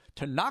you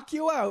to knock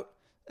you out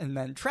and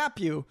then trap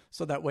you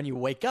so that when you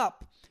wake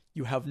up,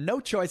 you have no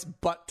choice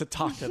but to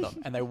talk to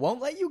them. And they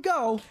won't let you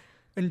go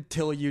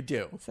until you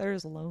do.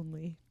 Sarah's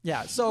lonely.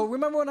 Yeah, so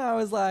remember when I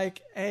was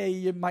like, hey,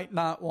 you might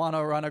not want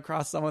to run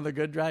across some of the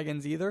good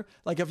dragons either?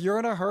 Like, if you're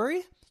in a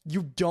hurry,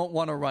 you don't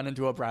want to run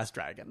into a brass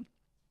dragon.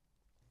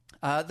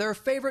 Their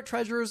favorite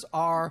treasures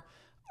are,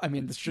 I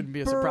mean, this shouldn't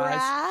be a surprise.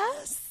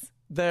 Brass?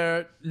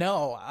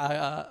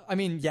 I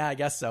mean, yeah, I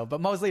guess so. But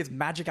mostly it's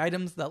magic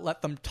items that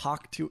let them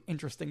talk to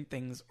interesting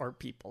things or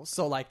people.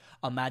 So like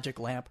a magic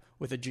lamp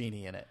with a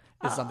genie in it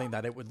is something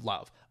that it would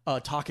love. A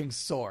talking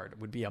sword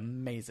would be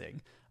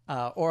amazing.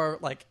 Or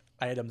like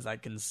items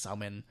that can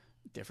summon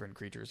different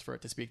creatures for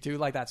it to speak to,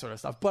 like that sort of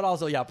stuff. But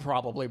also, yeah,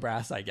 probably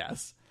brass, I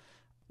guess.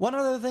 One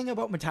other thing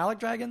about metallic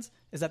dragons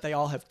is that they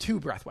all have 2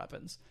 breath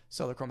weapons.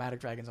 So the chromatic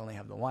dragons only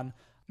have the 1.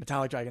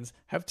 Metallic dragons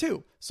have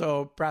 2.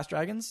 So brass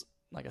dragons,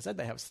 like I said,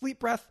 they have sleep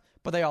breath,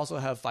 but they also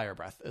have fire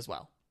breath as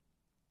well.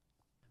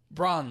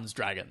 Bronze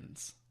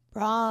dragons.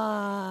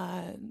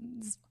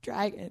 Bronze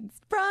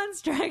dragons.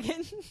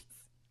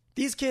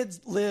 These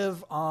kids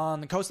live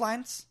on the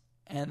coastlines,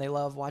 and they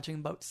love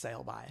watching boats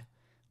sail by.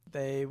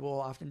 They will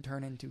often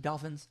turn into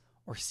dolphins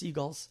or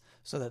seagulls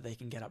so that they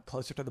can get up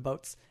closer to the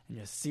boats and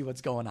just see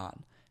what's going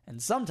on.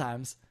 And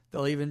sometimes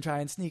they'll even try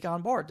and sneak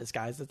on board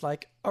disguised as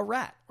like a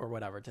rat or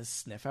whatever to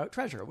sniff out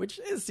treasure, which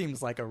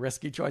seems like a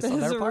risky choice on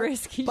their part.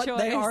 But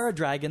they are a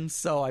dragon,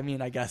 so I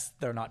mean, I guess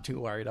they're not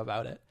too worried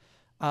about it.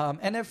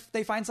 And if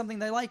they find something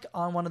they like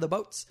on one of the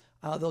boats,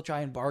 they'll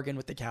try and bargain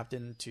with the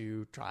captain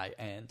to try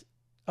and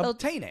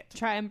obtain it.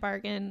 Try and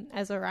bargain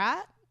as a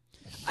rat?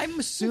 I'm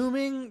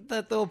assuming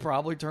that they'll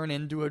probably turn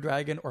into a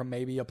dragon or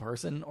maybe a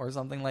person or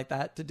something like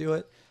that to do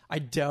it. I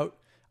doubt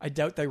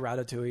they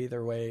ratatouille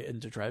their way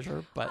into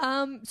treasure, but so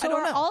I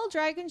don't know. All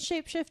dragon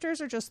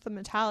shapeshifters or just the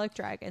metallic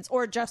dragons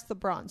or just the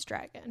bronze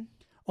dragon?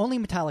 Only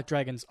metallic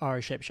dragons are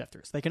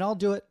shapeshifters. They can all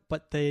do it,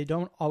 but they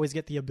don't always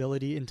get the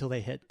ability until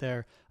they hit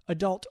their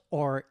adult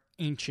or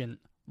ancient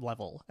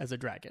level as a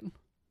dragon.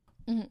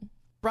 Mm-hmm.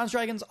 Bronze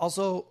dragons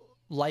also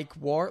like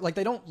war. Like,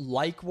 they don't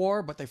like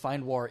war, but they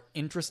find war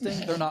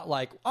interesting. They're not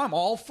like, I'm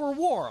all for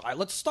war,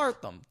 let's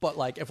start them. But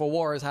like, if a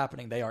war is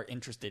happening, they are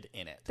interested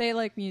in it. They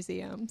like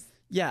museums.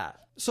 Yeah.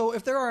 So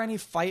if there are any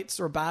fights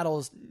or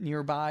battles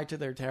nearby to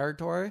their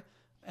territory,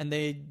 and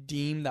they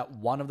deem that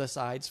one of the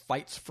sides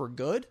fights for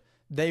good,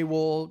 they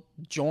will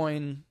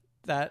join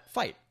that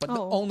fight, but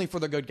only for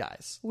the good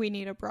guys. We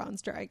need a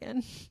bronze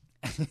dragon.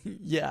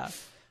 Yeah.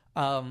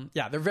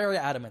 They're very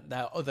adamant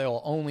that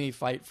they'll only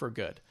fight for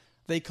good.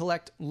 They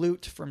collect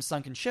loot from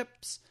sunken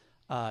ships,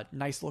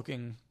 nice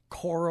looking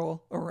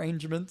coral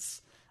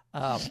arrangements,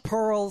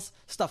 pearls,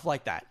 stuff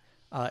like that.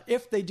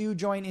 If they do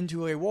join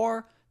into a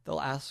war, they'll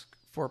ask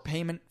for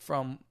payment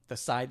from the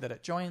side that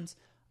it joins.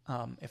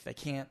 If they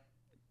can't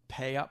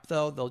pay up,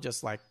 though, they'll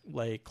just like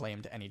lay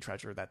claim to any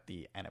treasure that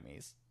the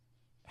enemies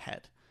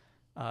had.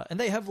 And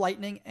they have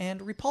lightning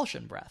and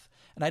repulsion breath.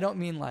 And I don't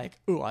mean like,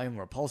 ooh, I am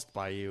repulsed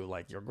by you,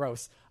 like you're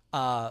gross.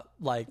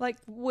 Like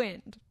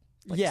wind.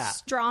 Like yeah.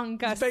 Strong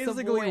gusts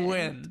basically of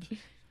wind.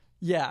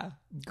 Yeah.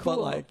 Cool.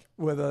 But like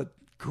with a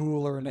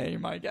cooler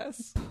name, I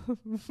guess.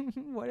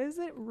 What is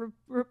it?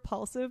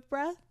 Repulsive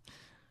breath?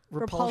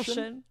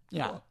 Repulsion?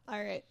 Yeah. Cool.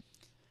 All right.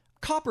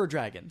 Copper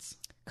dragons.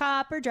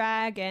 Copper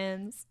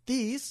dragons.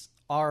 These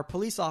are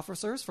police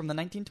officers from the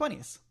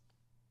 1920s.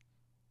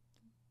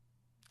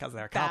 Because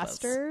they're coppers.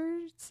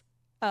 Bastards?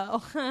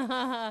 Oh.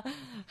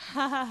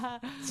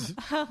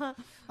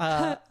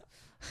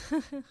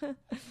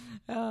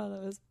 Oh,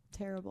 that was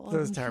terrible. That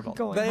was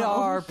terrible. They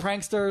are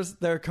pranksters.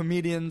 They're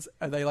comedians.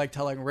 And they like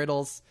telling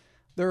riddles.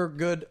 They're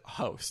good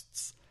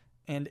hosts.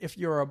 And if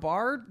you're a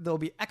bard, they'll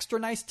be extra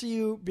nice to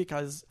you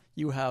because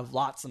you have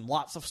lots and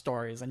lots of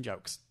stories and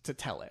jokes to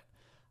tell it.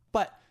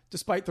 But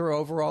despite their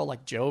overall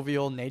like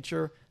jovial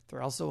nature,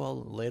 they're also a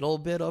little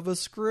bit of a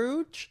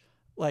Scrooge.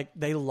 Like,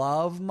 they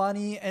love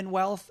money and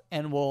wealth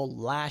and will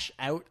lash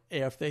out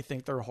if they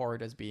think their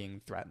hoard is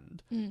being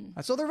threatened.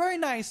 So they're very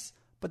nice,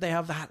 but they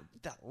have that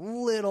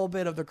little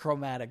bit of the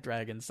chromatic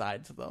dragon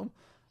side to them.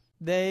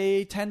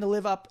 They tend to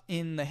live up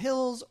in the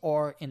hills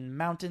or in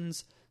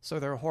mountains, so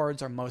their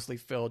hoards are mostly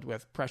filled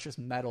with precious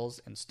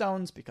metals and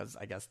stones, because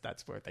I guess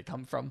that's where they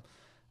come from.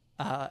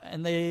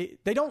 And they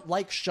don't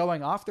like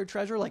showing off their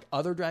treasure like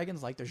other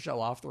dragons like to show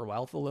off their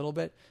wealth a little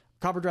bit.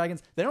 Copper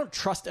dragons, they don't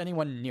trust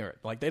anyone near it.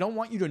 Like, they don't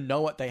want you to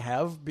know what they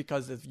have,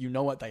 because if you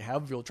know what they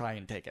have, you'll try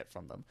and take it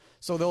from them.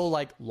 So they'll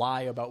like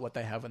lie about what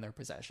they have in their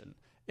possession.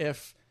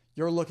 If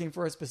you're looking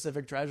for a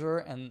specific treasure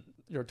and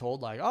you're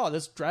told like, oh,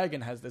 this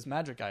dragon has this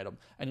magic item,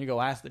 and you go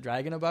ask the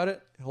dragon about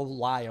it, he'll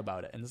lie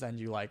about it and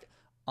send you like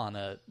on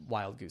a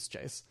wild goose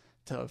chase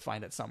to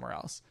find it somewhere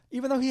else,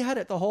 even though he had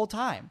it the whole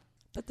time.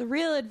 But the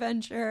real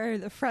adventure,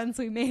 the friends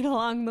we made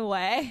along the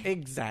way.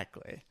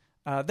 Exactly.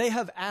 They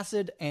have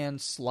acid and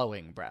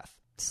slowing breath.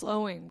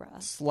 Slowing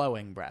breath.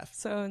 Slowing breath.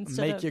 So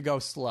instead Make of... you go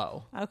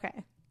slow.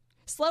 Okay.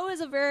 Slow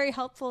is a very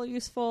helpful,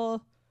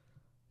 useful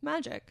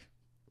magic.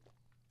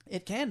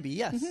 It can be,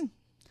 yes.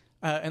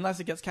 Unless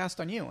it gets cast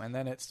on you, and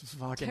then it's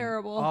fucking...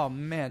 Terrible. Oh,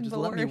 man, just The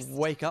let worst. me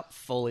wake up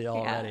fully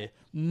already.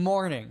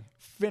 Morning.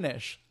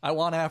 Finish. I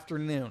want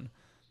afternoon.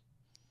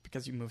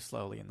 Because you move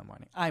slowly in the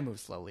morning. I move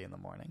slowly in the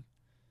morning.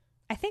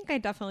 I think I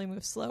definitely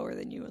move slower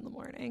than you in the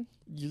morning.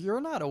 You're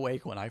not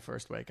awake when I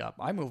first wake up.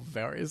 I move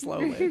very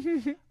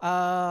slowly.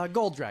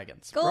 Gold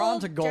dragons. We're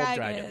on to gold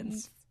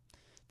dragons.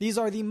 These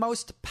are the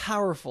most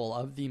powerful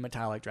of the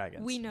metallic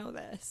dragons. We know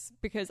this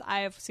because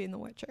I have seen The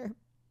Witcher.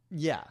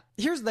 Yeah.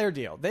 Here's their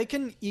deal. They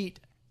can eat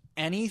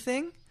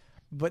anything,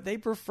 but they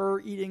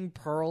prefer eating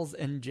pearls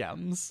and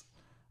gems.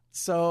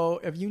 So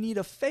if you need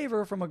a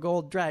favor from a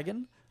gold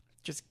dragon,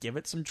 just give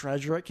it some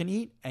treasure it can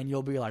eat, and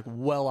you'll be like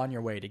well on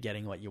your way to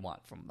getting what you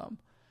want from them.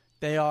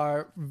 They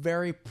are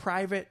very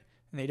private,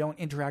 and they don't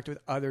interact with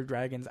other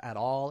dragons at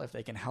all if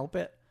they can help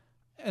it.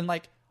 And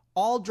like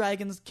all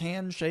dragons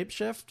can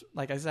shapeshift,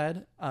 like I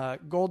said.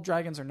 Gold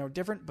dragons are no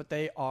different, but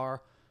they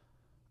are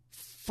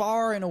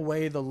far and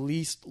away the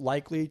least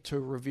likely to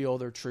reveal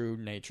their true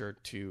nature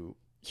to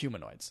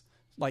humanoids.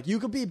 Like, you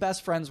could be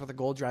best friends with a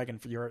gold dragon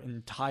for your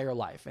entire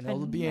life, and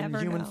it'll be in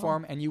human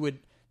form, and you would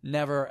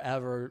never,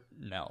 ever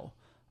know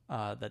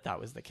that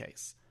was the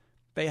case.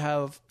 They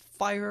have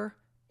fire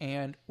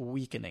and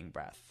weakening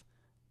breath,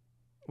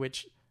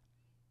 which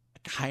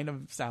kind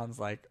of sounds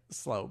like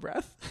slow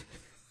breath.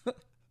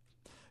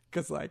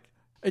 Because, like,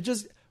 it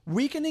just...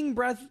 Weakening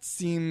breath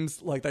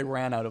seems like they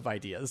ran out of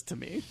ideas to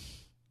me.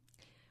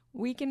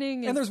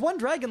 Weakening is... And there's one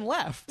dragon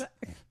left.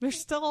 There's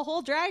still a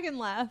whole dragon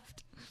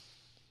left.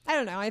 I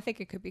don't know. I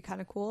think it could be kind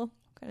of cool.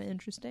 Kind of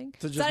interesting.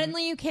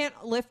 Suddenly you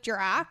can't lift your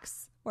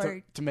axe.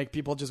 Or to make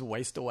people just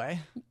waste away.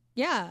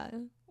 Yeah.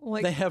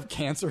 Like, they have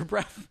cancer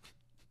breath.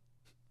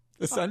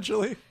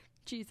 Essentially.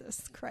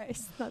 Jesus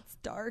Christ. That's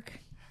dark.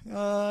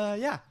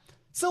 Yeah.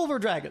 Silver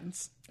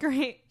dragons.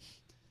 Great.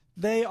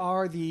 They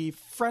are the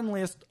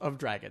friendliest of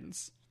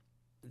dragons.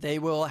 They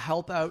will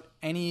help out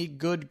any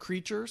good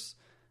creatures,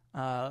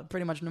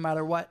 pretty much no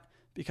matter what,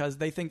 because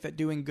they think that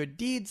doing good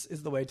deeds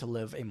is the way to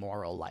live a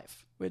moral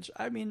life. Which,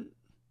 I mean,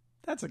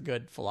 that's a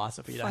good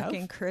philosophy to have.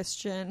 Fucking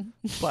Christian.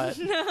 But,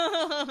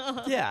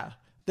 yeah.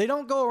 They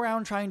don't go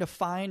around trying to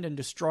find and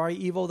destroy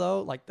evil,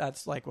 though. Like,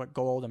 that's like what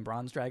gold and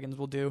bronze dragons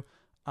will do.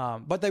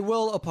 But they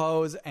will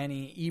oppose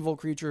any evil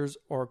creatures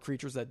or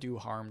creatures that do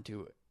harm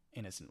to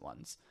innocent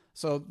ones.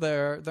 So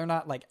they're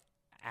not like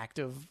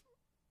active,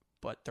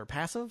 but they're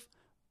passive.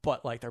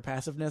 But like their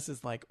passiveness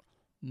is like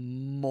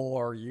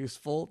more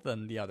useful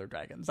than the other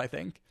dragons, I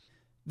think.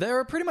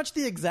 They're pretty much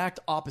the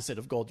exact opposite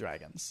of gold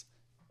dragons.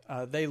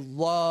 They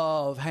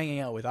love hanging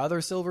out with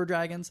other silver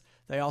dragons.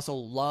 They also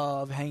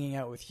love hanging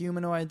out with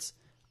humanoids.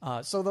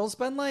 So they'll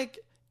spend like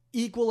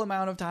equal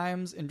amount of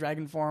times in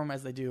dragon form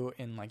as they do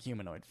in like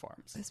humanoid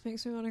forms. This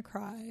makes me want to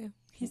cry.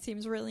 He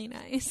seems really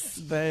nice.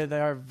 They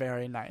are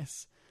very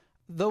nice.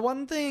 The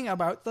one thing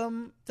about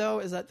them, though,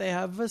 is that they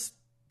have this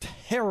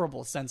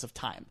terrible sense of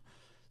time.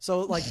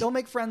 So, like, they'll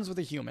make friends with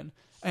a human,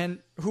 and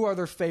who are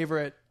their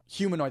favorite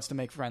humanoids to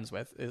make friends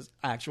with is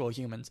actual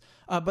humans.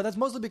 But that's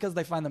mostly because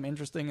they find them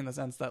interesting in the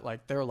sense that,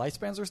 like, their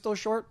lifespans are still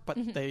short, but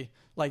they're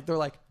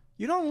like,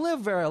 you don't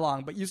live very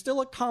long, but you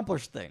still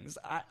accomplish things.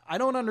 I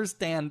don't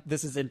understand.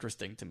 This is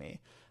interesting to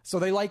me. So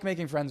they like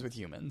making friends with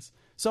humans.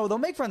 So they'll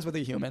make friends with a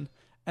human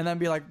and then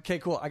be like, okay,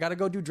 cool. I got to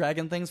go do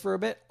dragon things for a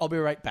bit. I'll be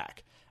right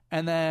back.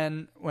 And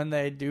then when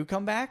they do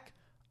come back,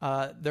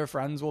 their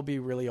friends will be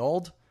really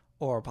old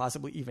or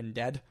possibly even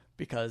dead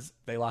because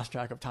they lost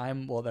track of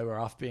time while they were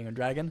off being a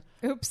dragon.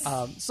 Oops.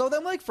 So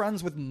they'll make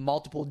friends with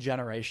multiple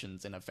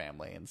generations in a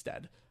family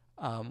instead.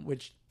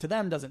 Which to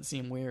them doesn't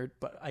seem weird,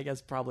 but I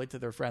guess probably to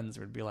their friends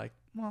it would be like,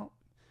 well,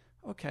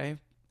 okay,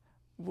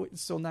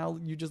 so now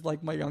you just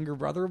like my younger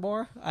brother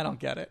more? I don't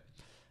get it.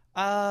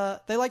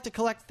 They like to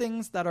collect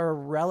things that are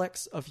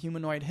relics of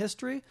humanoid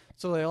history,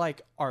 so they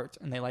like art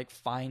and they like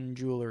fine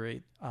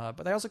jewelry,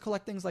 but they also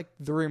collect things like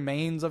the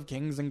remains of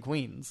kings and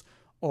queens,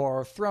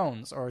 or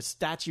thrones, or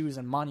statues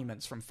and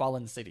monuments from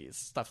fallen cities,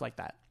 stuff like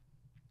that.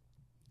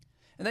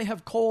 And they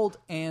have cold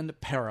and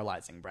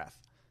paralyzing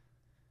breath.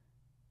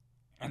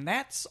 And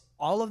that's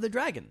all of the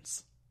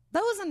dragons.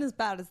 That wasn't as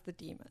bad as the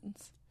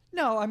demons.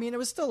 No, I mean, it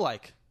was still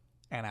like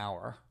an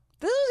hour.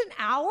 This was an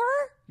hour?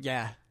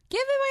 Yeah.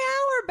 Give me my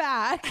hour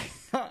back.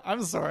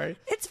 I'm sorry.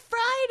 It's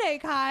Friday,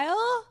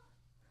 Kyle.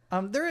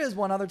 There is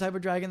one other type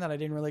of dragon that I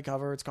didn't really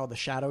cover. It's called the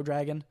Shadow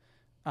Dragon.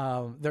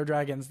 They're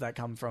dragons that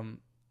come from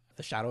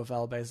the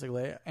Shadowfell,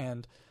 basically.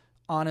 And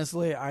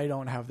honestly, I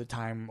don't have the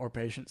time or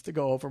patience to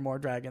go over more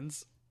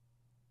dragons.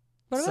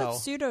 What about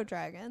pseudo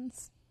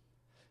dragons?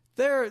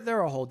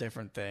 They're a whole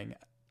different thing.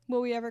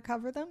 Will we ever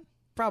cover them?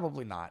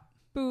 Probably not.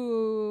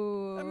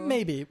 Boo.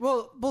 Maybe.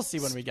 We'll see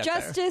when we get there.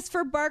 Justice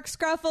for Bark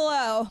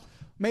Scruffalo.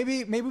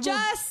 Maybe we'll...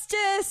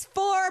 Justice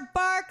for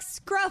Bark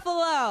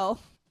Scruffalo.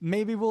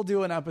 Maybe we'll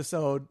do an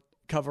episode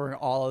covering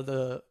all of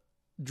the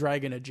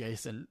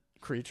dragon-adjacent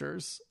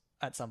creatures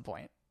at some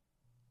point.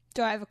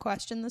 Do I have a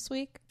question this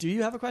week? Do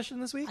you have a question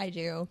this week? I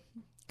do.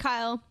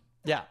 Kyle,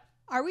 Yeah.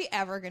 are we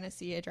ever going to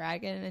see a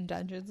dragon in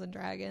Dungeons and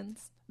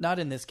Dragons? Not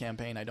in this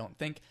campaign, I don't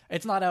think.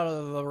 It's not out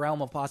of the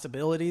realm of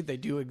possibility. They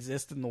do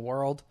exist in the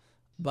world,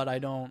 but I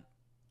don't,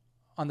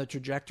 on the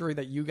trajectory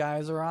that you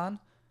guys are on,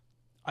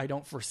 I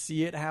don't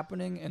foresee it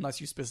happening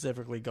unless you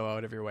specifically go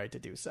out of your way to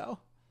do so.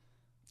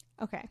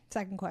 Okay,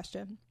 second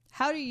question.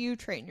 How do you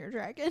train your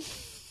dragon?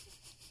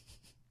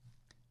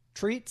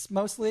 Treats,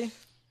 mostly.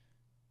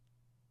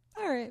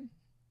 All right,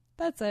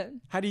 that's it.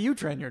 How do you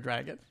train your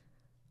dragon?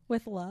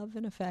 With love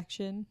and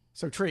affection.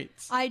 So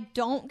treats. I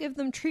don't give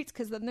them treats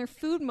because then they're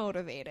food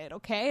motivated,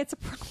 okay? It's a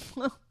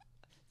problem.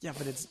 Yeah,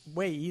 but it's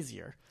way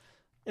easier.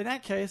 In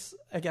that case,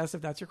 I guess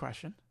if that's your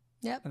question,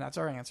 Yep. and that's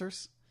our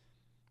answers,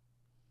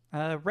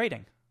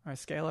 rating. Our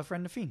scale of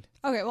friend to fiend.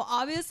 Okay, well,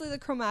 obviously the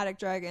chromatic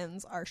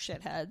dragons are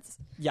shitheads.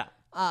 Yeah.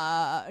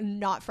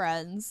 Not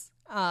friends.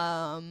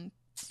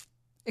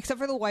 Except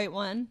for the white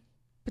one,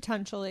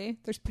 potentially.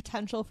 There's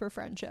potential for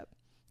friendship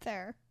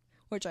there,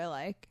 which I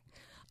like.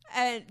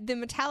 And the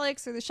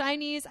metallics or the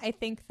shinies, I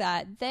think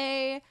that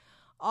they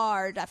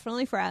are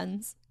definitely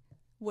friends.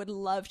 Would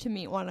love to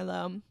meet one of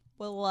them.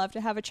 Would love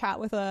to have a chat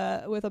with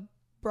a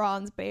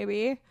bronze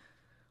baby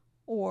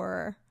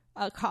or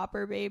a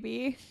copper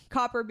baby.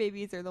 Copper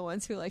babies are the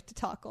ones who like to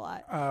talk a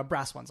lot.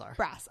 Brass ones are.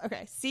 Brass.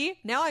 Okay. See?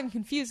 Now I'm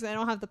confused because I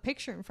don't have the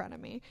picture in front of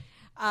me.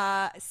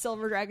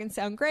 Silver dragons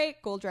sound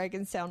great. Gold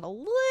dragons sound a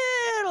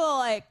little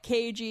like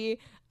cagey.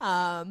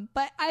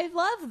 But I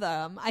love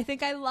them. I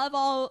think I love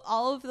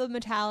all of the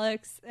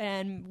metallics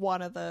and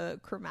one of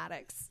the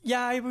chromatics.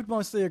 Yeah, I would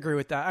mostly agree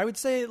with that. I would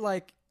say,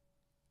 like,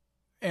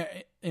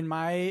 in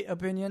my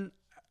opinion,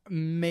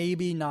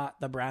 maybe not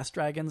the brass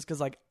dragons, because,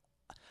 like,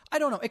 I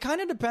don't know. It kind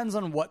of depends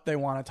on what they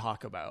want to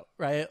talk about,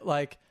 right?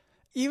 Like,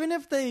 even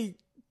if they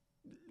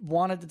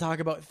wanted to talk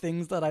about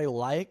things that I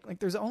like,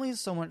 there's only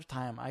so much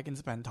time I can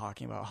spend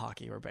talking about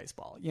hockey or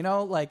baseball. You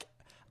know, like,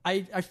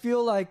 I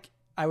feel like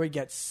I would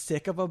get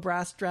sick of a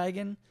brass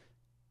dragon.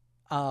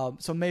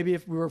 So maybe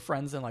if we were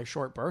friends in like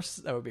short bursts,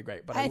 that would be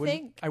great. But I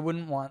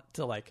wouldn't want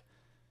to like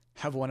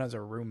have one as a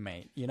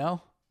roommate, you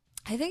know?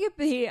 I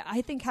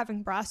think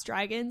having brass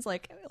dragons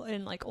like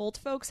in like old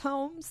folks'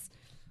 homes,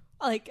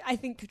 like I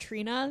think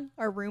Katrina,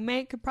 our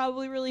roommate, could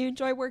probably really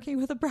enjoy working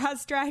with a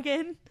brass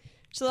dragon.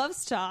 She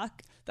loves to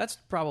talk. That's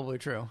probably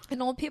true.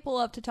 And old people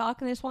love to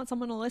talk and they just want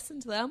someone to listen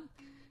to them.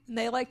 And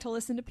they like to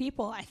listen to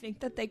people. I think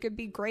that they could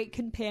be great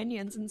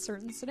companions in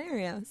certain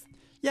scenarios.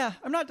 Yeah,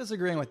 I'm not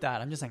disagreeing with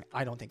that. I'm just saying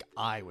I don't think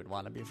I would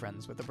want to be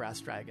friends with a brass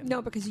dragon.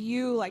 No, because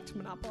you like to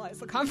monopolize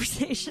the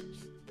conversation.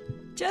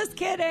 Just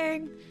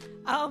kidding.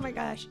 Oh my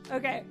gosh.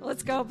 Okay,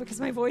 let's go because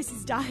my voice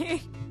is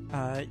dying.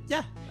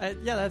 Yeah,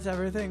 that's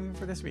everything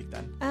for this week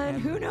then.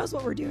 And who knows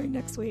what we're doing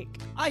next week?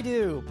 I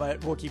do,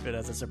 but we'll keep it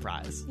as a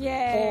surprise.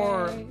 Yay.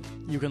 Or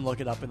you can look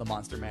it up in the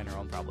Monster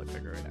Manual and probably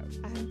figure it out.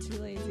 I'm too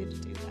lazy to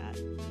do that.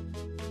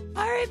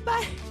 All right,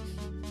 bye.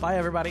 Bye,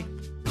 everybody.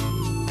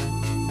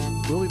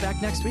 We'll be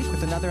back next week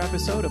with another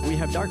episode of We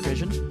Have Dark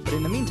Vision. But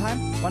in the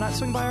meantime, why not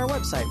swing by our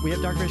website,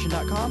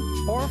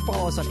 wehavedarkvision.com, or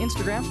follow us on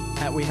Instagram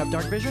at We Have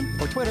Dark Vision,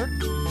 or Twitter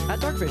at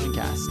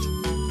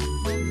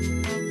DarkVisionCast.